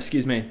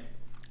 Excuse me.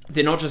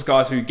 They're not just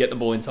guys who get the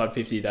ball inside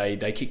 50,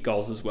 they kick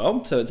goals as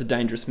well. So it's a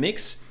dangerous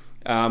mix.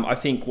 I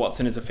think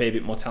Watson is a fair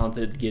bit more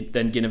talented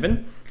than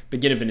Ginnivan, but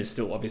Ginnivan is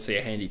still obviously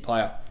a handy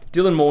player.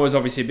 Dylan Moore is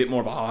obviously a bit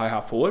more of a high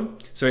half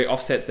forward, so he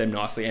offsets them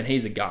nicely, and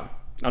he's a gun.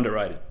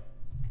 Underrated.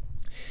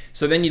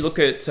 So then you look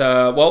at,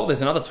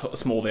 there's another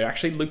small there,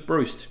 actually, Luke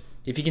Bruce.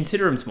 If you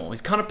consider him small, he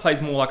kind of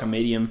plays more like a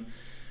medium.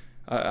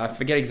 I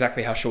forget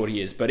exactly how short he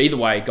is, but either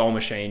way, goal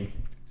machine,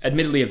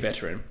 admittedly a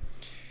veteran.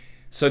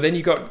 So then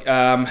you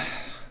got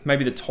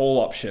maybe the tall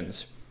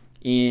options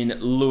in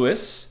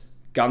Lewis,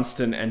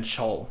 Gunston, and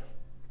Chol.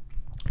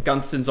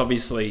 Gunston's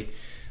obviously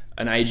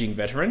an aging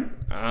veteran,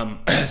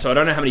 so I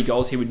don't know how many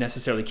goals he would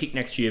necessarily kick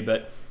next year,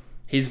 but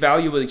his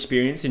valuable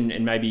experience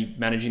in maybe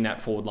managing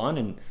that forward line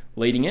and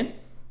leading it,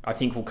 I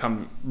think will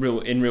come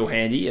real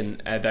handy.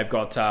 And they've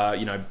got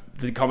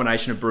the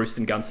combination of Bruce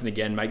and Gunston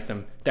again makes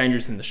them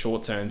dangerous in the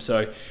short term.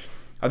 So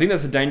I think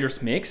that's a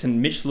dangerous mix.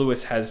 And Mitch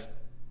Lewis has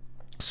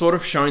sort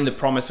of shown the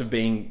promise of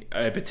being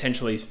a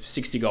potentially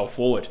 60-goal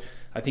forward.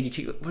 I think he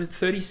kicked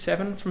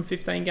 37 from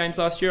 15 games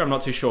last year. I'm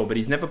not too sure, but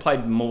he's never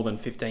played more than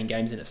 15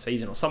 games in a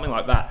season or something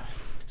like that.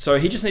 So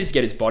he just needs to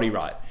get his body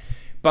right.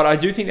 But I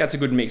do think that's a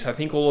good mix. I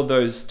think all of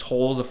those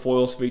talls are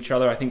foils for each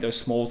other. I think those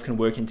smalls can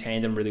work in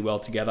tandem really well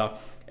together.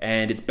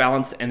 And it's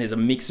balanced, and there's a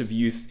mix of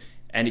youth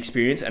and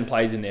experience and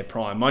plays in their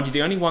prime. Mind you,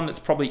 the only one that's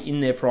probably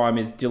in their prime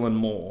is Dylan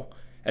Moore.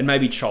 And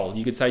maybe Chol.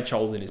 You could say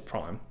Chol's in his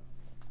prime.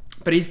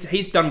 But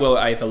he's done well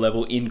at AFL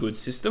level in good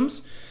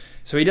systems.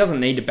 So he doesn't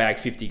need to bag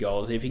 50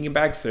 goals. If he can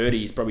bag 30,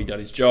 he's probably done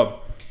his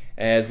job.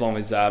 As long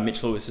as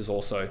Mitch Lewis is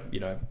also,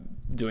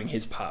 doing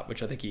his part,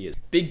 which I think he is.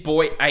 Big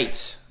Boy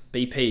 8,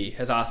 BP,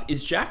 has asked,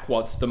 is Jack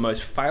Watts the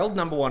most failed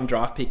number 1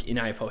 draft pick in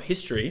AFL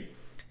history?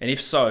 And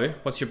if so,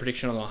 what's your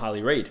prediction on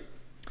Harley Reid?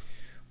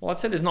 Well, I'd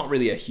say there's not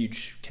really a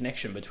huge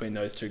connection between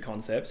those two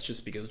concepts,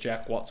 just because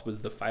Jack Watts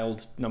was the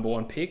failed number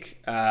 1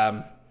 pick.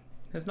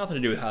 There's nothing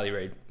to do with Harley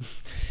Reid.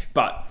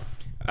 But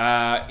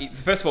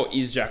first of all,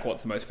 is Jack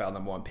Watts the most failed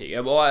number 1 pick?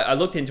 Well, I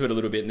looked into it a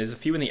little bit, and there's a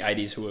few in the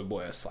 80s who were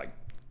worse, like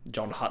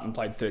John Hutton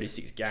played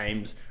 36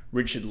 games,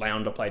 Richard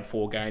Lounder played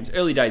 4 games,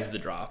 early days of the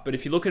draft. But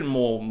if you look at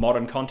more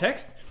modern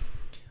context,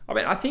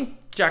 I think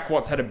Jack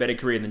Watts had a better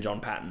career than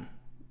John Patton.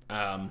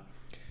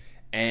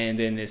 And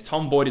then there's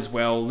Tom Boyd as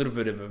well, a little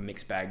bit of a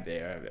mixed bag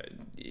there.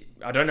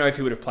 I don't know if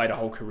he would have played a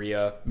whole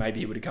career.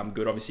 Maybe he would have come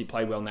good. Obviously, he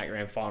played well in that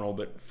grand final,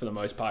 but for the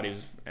most part, he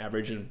was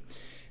average. And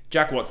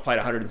Jack Watts played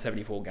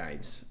 174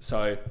 games.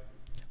 So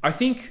I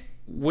think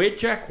where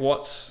Jack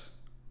Watts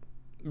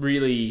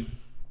really...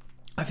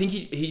 I think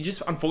he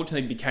just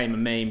unfortunately became a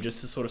meme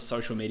just as sort of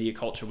social media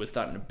culture was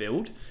starting to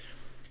build.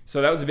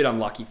 So that was a bit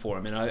unlucky for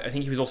him. And I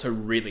think he was also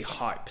really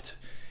hyped,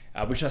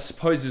 which I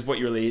suppose is what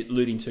you're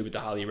alluding to with the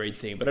Harley Reid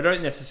thing. But I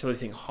don't necessarily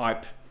think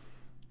hype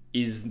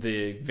is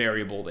the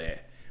variable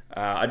there.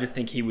 I just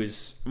think he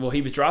was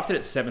drafted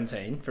at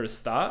 17 for a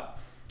start.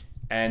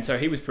 And so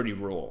he was pretty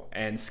raw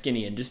and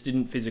skinny and just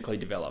didn't physically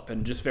develop,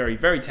 and just very,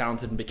 very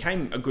talented, and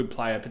became a good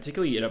player,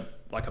 particularly in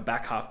a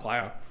back half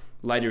player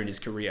later in his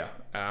career.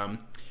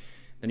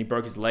 Then he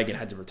broke his leg and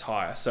had to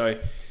retire. So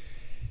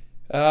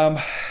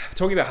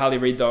talking about Harley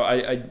Reid,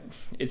 though,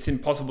 it's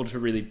impossible to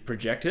really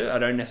project it. I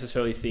don't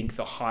necessarily think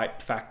the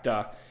hype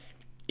factor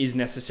is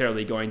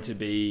necessarily going to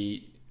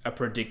be a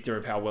predictor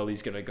of how well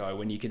he's going to go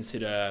when you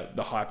consider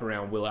the hype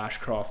around Will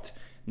Ashcroft,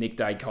 Nick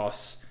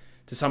Dacos,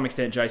 to some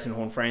extent Jason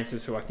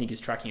Horne-Francis, who I think is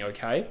tracking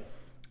okay.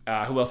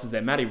 Who else is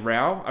there? Matty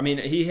Rao. I mean,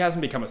 he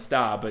hasn't become a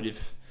star, but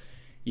if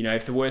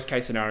the worst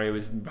case scenario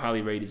is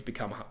Harley Reid has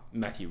become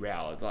Matthew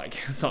Rao,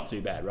 it's not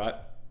too bad, right?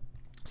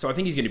 So I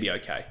think he's going to be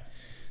okay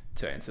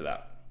to answer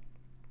that.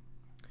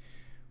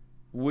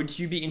 Would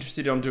you be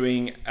interested in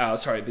doing...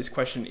 this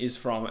question is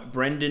from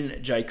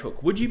Brendan J.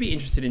 Cook. Would you be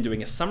interested in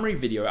doing a summary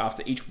video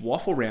after each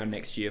waffle round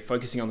next year,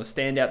 focusing on the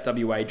standout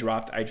WA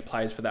draft age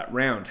players for that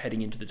round,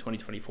 heading into the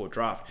 2024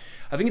 draft?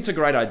 I think it's a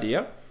great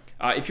idea.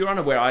 If you're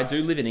unaware, I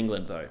do live in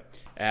England, though.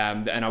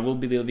 And I will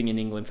be living in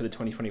England for the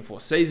 2024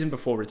 season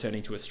before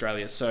returning to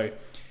Australia. So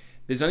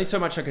there's only so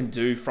much I can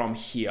do from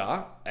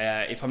here.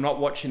 If I'm not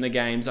watching the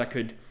games, I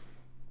could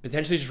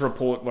potentially just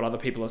report what other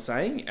people are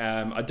saying.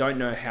 I don't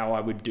know how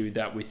I would do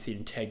that with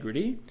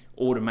integrity,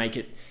 or to make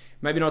it,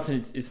 maybe not,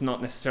 it's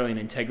not necessarily an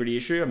integrity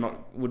issue.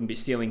 Wouldn't be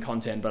stealing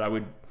content, but I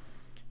would,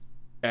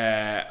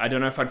 I don't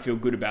know if I'd feel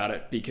good about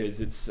it, because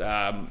it's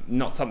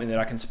not something that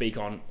I can speak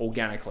on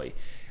organically.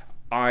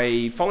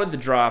 I followed the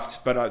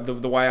draft, but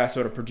the way I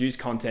sort of produce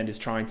content is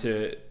trying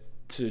to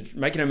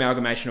make an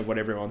amalgamation of what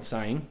everyone's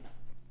saying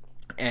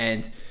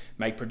and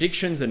make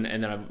predictions, and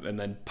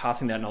then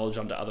passing that knowledge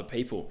on to other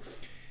people.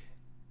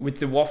 With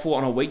the waffle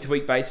on a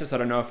week-to-week basis, I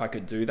don't know if I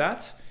could do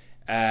that.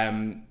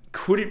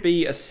 Could it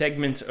be a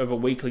segment of a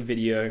weekly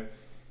video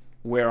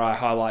where I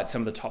highlight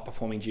some of the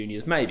top-performing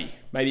juniors? Maybe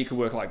it could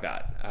work like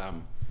that.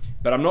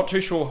 But I'm not too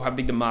sure how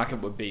big the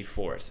market would be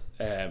for it.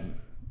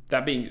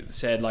 That being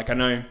said, I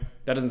know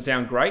that doesn't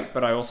sound great,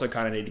 but I also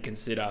kind of need to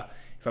consider,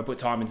 if I put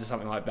time into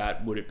something like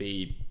that, would it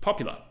be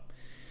popular?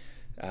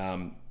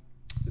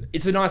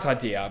 It's a nice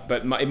idea,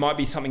 but it might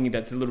be something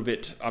that's a little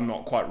bit, I'm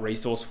not quite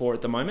resourced for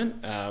at the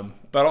moment,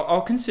 but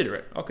I'll consider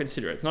it.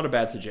 It's not a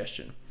bad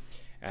suggestion.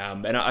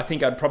 And I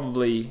think I'd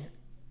probably,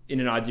 in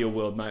an ideal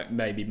world,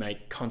 maybe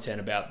make content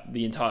about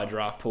the entire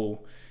draft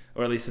pool,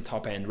 or at least the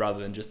top end, rather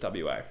than just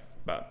WA.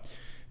 But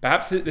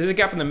perhaps there's a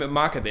gap in the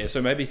market there,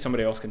 so maybe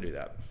somebody else can do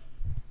that.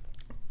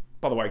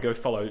 By the way, go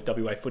follow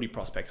WA Footy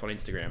Prospects on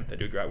Instagram. They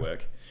do great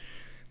work.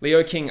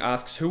 Leo King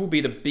asks, who will be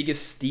the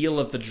biggest steal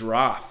of the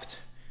draft?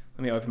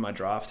 Let me open my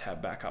draft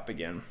tab back up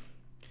again.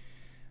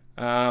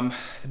 The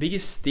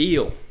biggest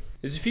steal.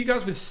 There's a few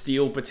guys with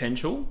steal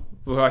potential,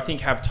 who I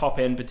think have top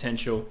end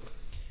potential,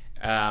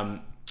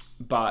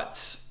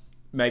 but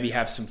maybe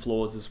have some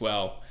flaws as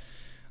well.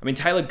 I mean,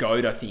 Taylor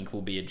Goad, I think,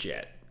 will be a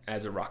jet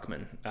as a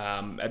ruckman.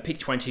 At pick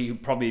 20, he'll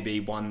probably be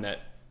one that,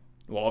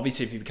 well,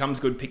 obviously, if he becomes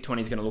good, pick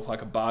 20 is going to look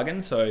like a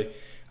bargain. So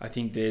I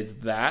think there's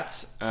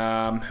that.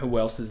 Who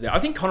else is there? I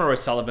think Connor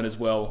O'Sullivan as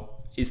well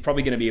is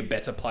probably going to be a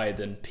better player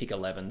than pick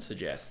 11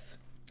 suggests.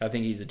 I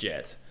think he's a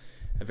jet.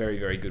 A very,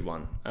 very good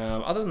one.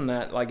 Other than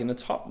that, in the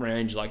top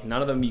range,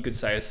 none of them you could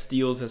say are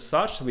steals as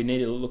such. So we need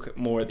to look at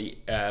more at the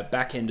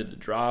back end of the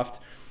draft.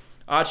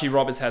 Archie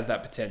Roberts has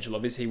that potential.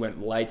 Obviously, he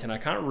went late, and I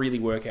can't really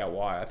work out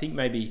why. I think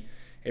maybe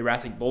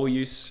erratic ball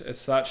use as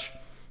such.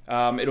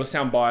 It'll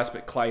sound biased,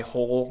 but Clay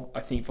Hall,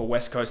 I think, for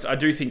West Coast, I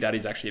do think that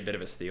is actually a bit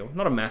of a steal.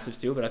 Not a massive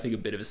steal, but I think a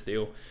bit of a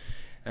steal.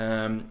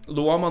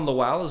 Luamon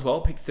Lawal as well,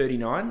 pick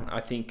 39. I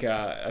think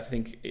I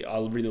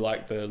really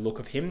like the look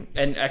of him.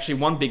 And actually,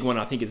 one big one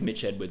I think is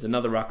Mitch Edwards,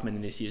 another ruckman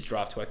in this year's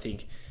draft who I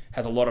think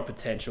has a lot of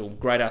potential,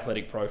 great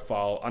athletic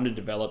profile,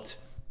 underdeveloped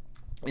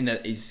in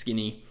that he's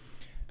skinny.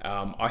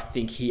 I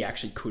think he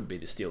actually could be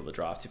the steal of the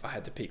draft if I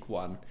had to pick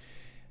one.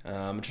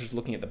 Just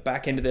looking at the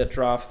back end of that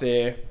draft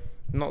there,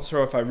 I'm not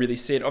sure if I really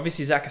see it.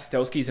 Obviously, Zach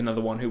Kostelski is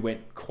another one who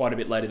went quite a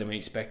bit later than we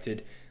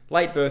expected.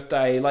 Late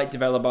birthday, late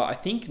developer, I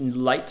think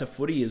late to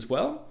footy as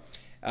well.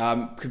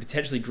 Could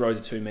potentially grow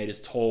to 2 meters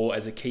tall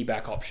as a key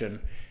back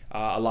option.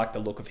 I like the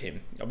look of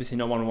him. Obviously,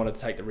 no one wanted to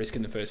take the risk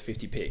in the first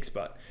 50 picks,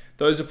 but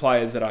those are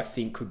players that I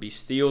think could be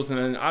steals. And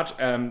then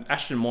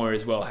Ashton Moore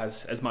as well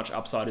has as much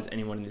upside as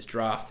anyone in this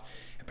draft.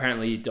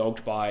 Apparently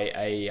dogged by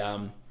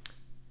a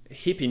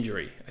hip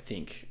injury, I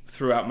think,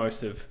 throughout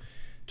most of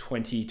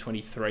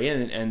 2023,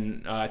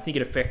 and I think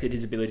it affected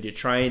his ability to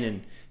train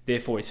and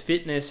therefore his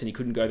fitness, and he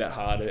couldn't go that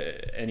hard.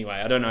 Anyway,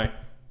 I don't know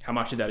how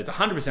much of that is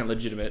 100%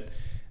 legitimate,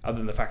 other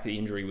than the fact that the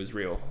injury was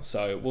real.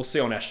 So we'll see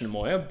on Ashton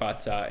Moyer,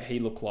 but he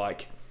looks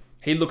like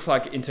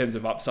in terms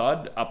of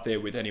upside up there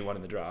with anyone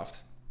in the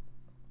draft.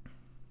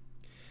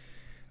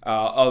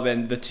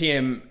 Then the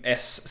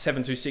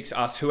TMS726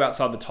 asks, who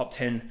outside the top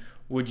 10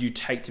 would you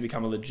take to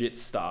become a legit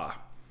star?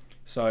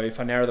 So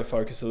if I narrow the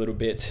focus a little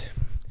bit,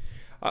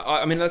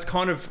 I mean, that's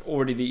kind of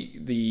already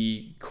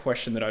the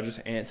question that I just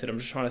answered. I'm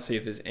just trying to see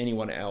if there's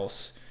anyone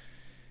else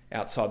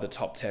outside the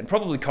top 10.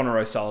 Probably Connor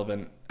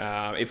O'Sullivan.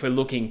 If we're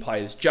looking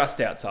players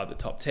just outside the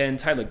top 10,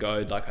 Taylor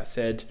Goad, like I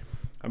said,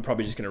 I'm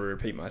probably just going to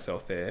repeat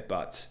myself there,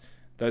 but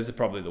those are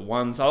probably the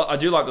ones. I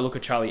do like the look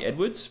of Charlie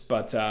Edwards,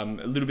 but a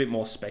little bit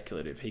more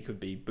speculative. He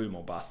could be boom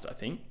or bust, I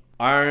think.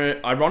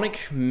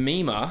 Ironic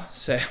Mima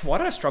said, why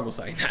did I struggle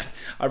saying that?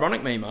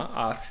 Ironic Mima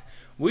asks,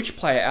 which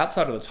player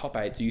outside of the top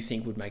 8 do you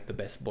think would make the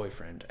best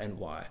boyfriend, and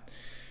why?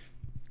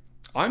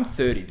 I'm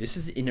 30. This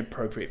is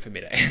inappropriate for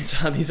me to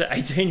answer. These are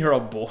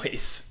 18-year-old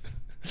boys.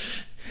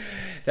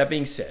 That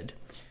being said,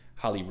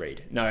 Harley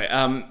Reid.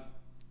 No,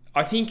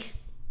 I think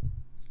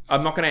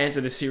I'm not going to answer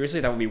this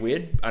seriously. That would be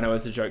weird. I know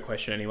it's a joke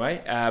question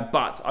anyway.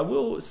 But I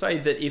will say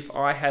that if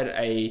I had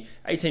a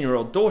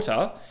 18-year-old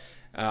daughter,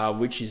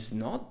 which is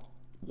not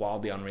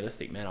wildly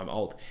unrealistic, man, I'm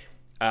old.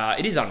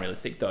 It is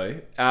unrealistic though.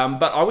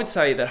 But I would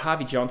say that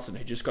Harvey Johnson,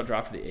 who just got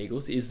drafted for the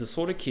Eagles, is the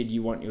sort of kid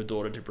you want your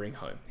daughter to bring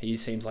home. He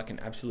seems like an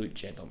absolute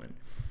gentleman.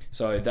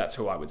 So that's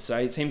who I would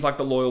say. It seems like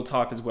the loyal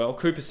type as well.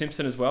 Cooper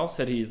Simpson as well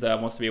said he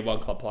wants to be a one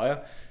club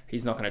player.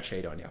 He's not going to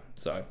cheat on you.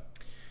 So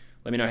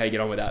let me know how you get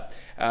on with that.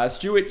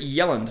 Stuart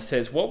Yelland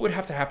says, what would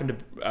have to happen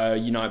to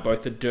unite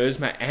both the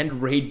Dersma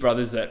and Reed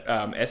brothers at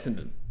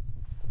Essendon?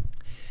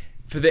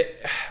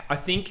 I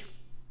think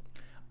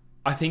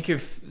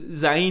if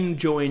Zane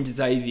joined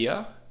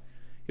Xavier,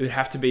 it would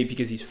have to be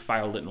because he's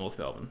failed at North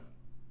Melbourne.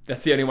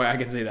 That's the only way I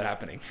can see that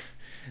happening,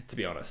 to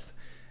be honest.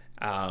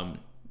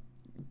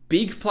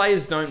 Big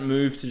players don't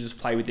move to just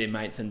play with their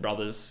mates and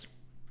brothers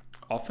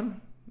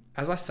often.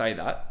 As I say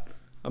that,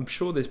 I'm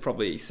sure there's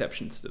probably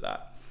exceptions to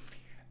that.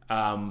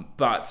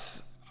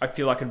 But I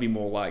feel like it'd be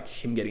more like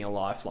him getting a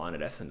lifeline at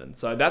Essendon.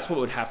 So that's what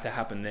would have to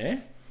happen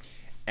there.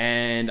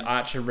 And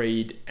Archer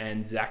Reed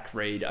and Zach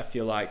Reed, I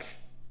feel like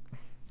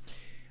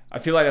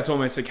that's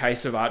almost a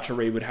case of Archer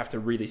Reed would have to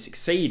really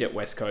succeed at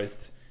West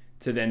Coast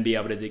to then be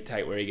able to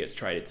dictate where he gets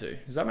traded to.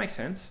 Does that make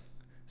sense?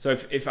 So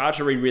if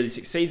Archer Reed really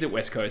succeeds at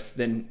West Coast,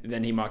 then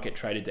he might get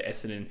traded to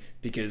Essendon,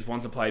 because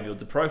once a player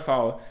builds a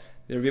profile,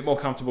 they're a bit more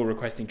comfortable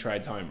requesting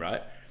trades home,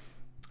 right?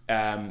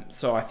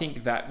 So I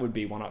think that would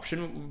be one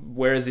option.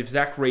 Whereas if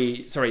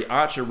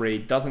Archer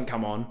Reed doesn't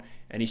come on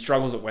and he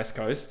struggles at West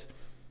Coast,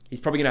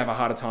 he's probably going to have a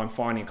harder time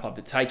finding a club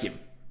to take him.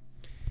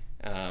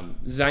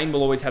 Zane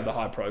will always have the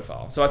high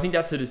profile. So I think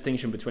that's the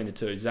distinction between the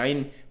two.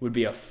 Zane would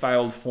be a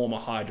failed former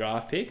high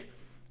draft pick.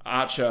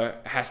 Archer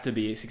has to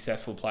be a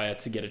successful player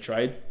to get a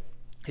trade.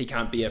 He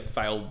can't be a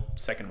failed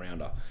second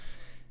rounder.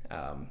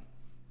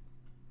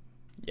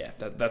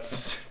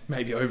 That's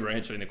maybe over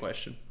answering the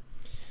question.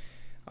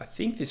 I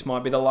think this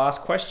might be the last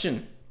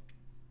question.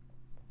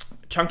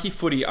 Chunky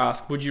Footy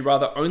asked, would you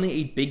rather only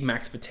eat Big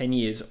Macs for 10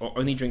 years or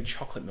only drink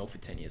chocolate milk for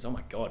 10 years? Oh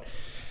my God.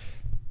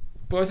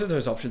 Both of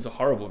those options are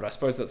horrible, but I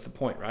suppose that's the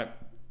point, right?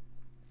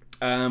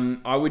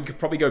 I would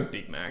probably go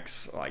Big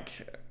Macs.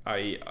 Like,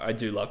 I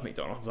do love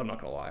McDonald's, I'm not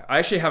gonna lie. I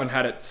actually haven't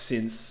had it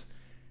since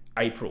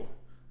April,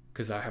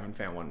 because I haven't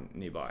found one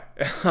nearby.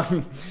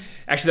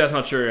 Actually, that's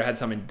not true. I had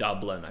some in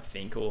Dublin, I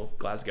think, or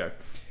Glasgow.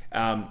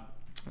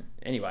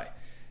 Anyway,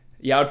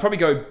 yeah, I'd probably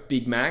go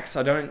Big Macs.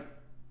 I don't...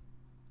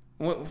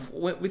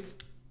 With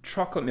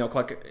chocolate milk,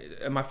 like,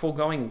 am I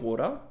foregoing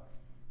water?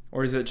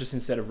 Or is it just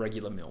instead of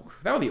regular milk?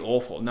 That would be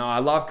awful. No, I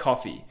love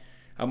coffee.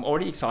 I'm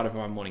already excited for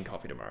my morning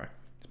coffee tomorrow.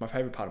 It's my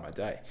favorite part of my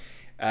day.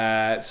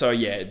 So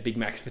yeah, Big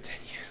Macs for 10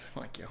 years.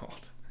 Oh my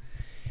God.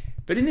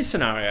 But in this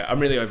scenario, I'm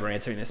really over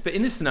answering this, but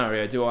in this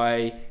scenario, do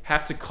I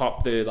have to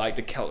cop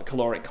the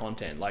caloric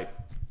content? Like,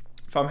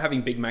 if I'm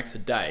having Big Macs a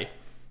day,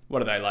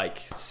 what are they, like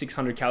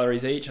 600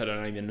 calories each? I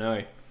don't even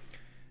know.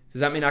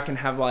 Does that mean I can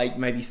have like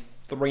maybe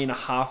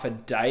 3.5 a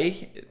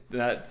day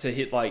to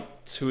hit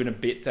like 2 and a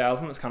bit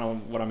thousand? That's kind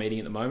of what I'm eating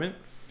at the moment.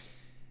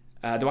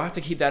 Do I have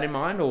to keep that in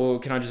mind, or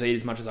can I just eat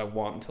as much as I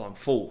want until I'm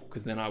full?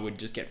 Because then I would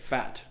just get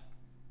fat.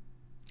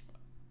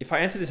 If I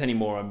answer this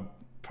anymore, I'm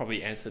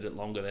probably answered it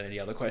longer than any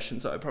other question,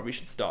 so I probably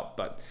should stop.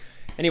 But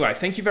anyway,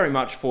 thank you very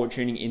much for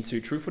tuning into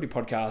True Footy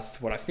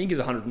Podcast, what I think is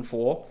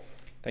 104.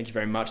 Thank you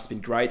very much. It's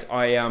been great.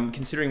 I am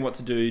considering what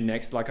to do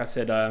next. Like I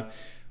said, I'm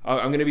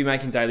going to be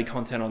making daily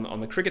content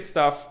on the cricket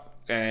stuff,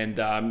 and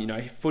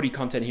footy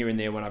content here and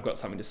there when I've got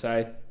something to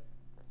say.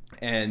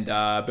 And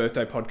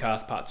birthday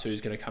podcast part 2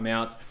 is going to come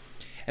out.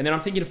 And then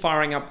I'm thinking of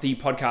firing up the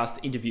podcast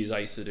interviews I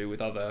used to do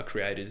with other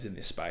creators in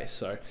this space.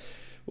 So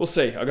we'll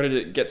see. I've got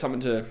to get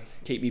something to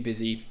keep me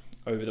busy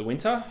over the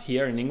winter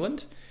here in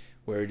England,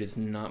 where it is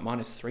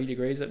 -3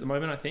 degrees at the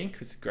moment, I think.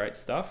 It's great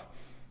stuff.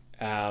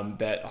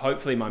 But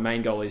hopefully my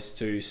main goal is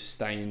to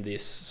sustain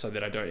this so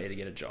that I don't need to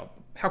get a job.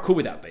 How cool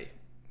would that be?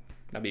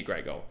 That'd be a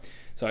great goal.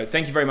 So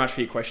thank you very much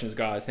for your questions,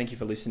 guys. Thank you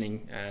for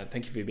listening.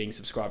 Thank you for being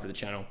subscribed to the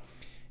channel.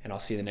 And I'll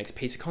see you in the next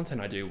piece of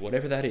content I do,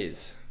 whatever that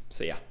is.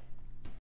 See ya.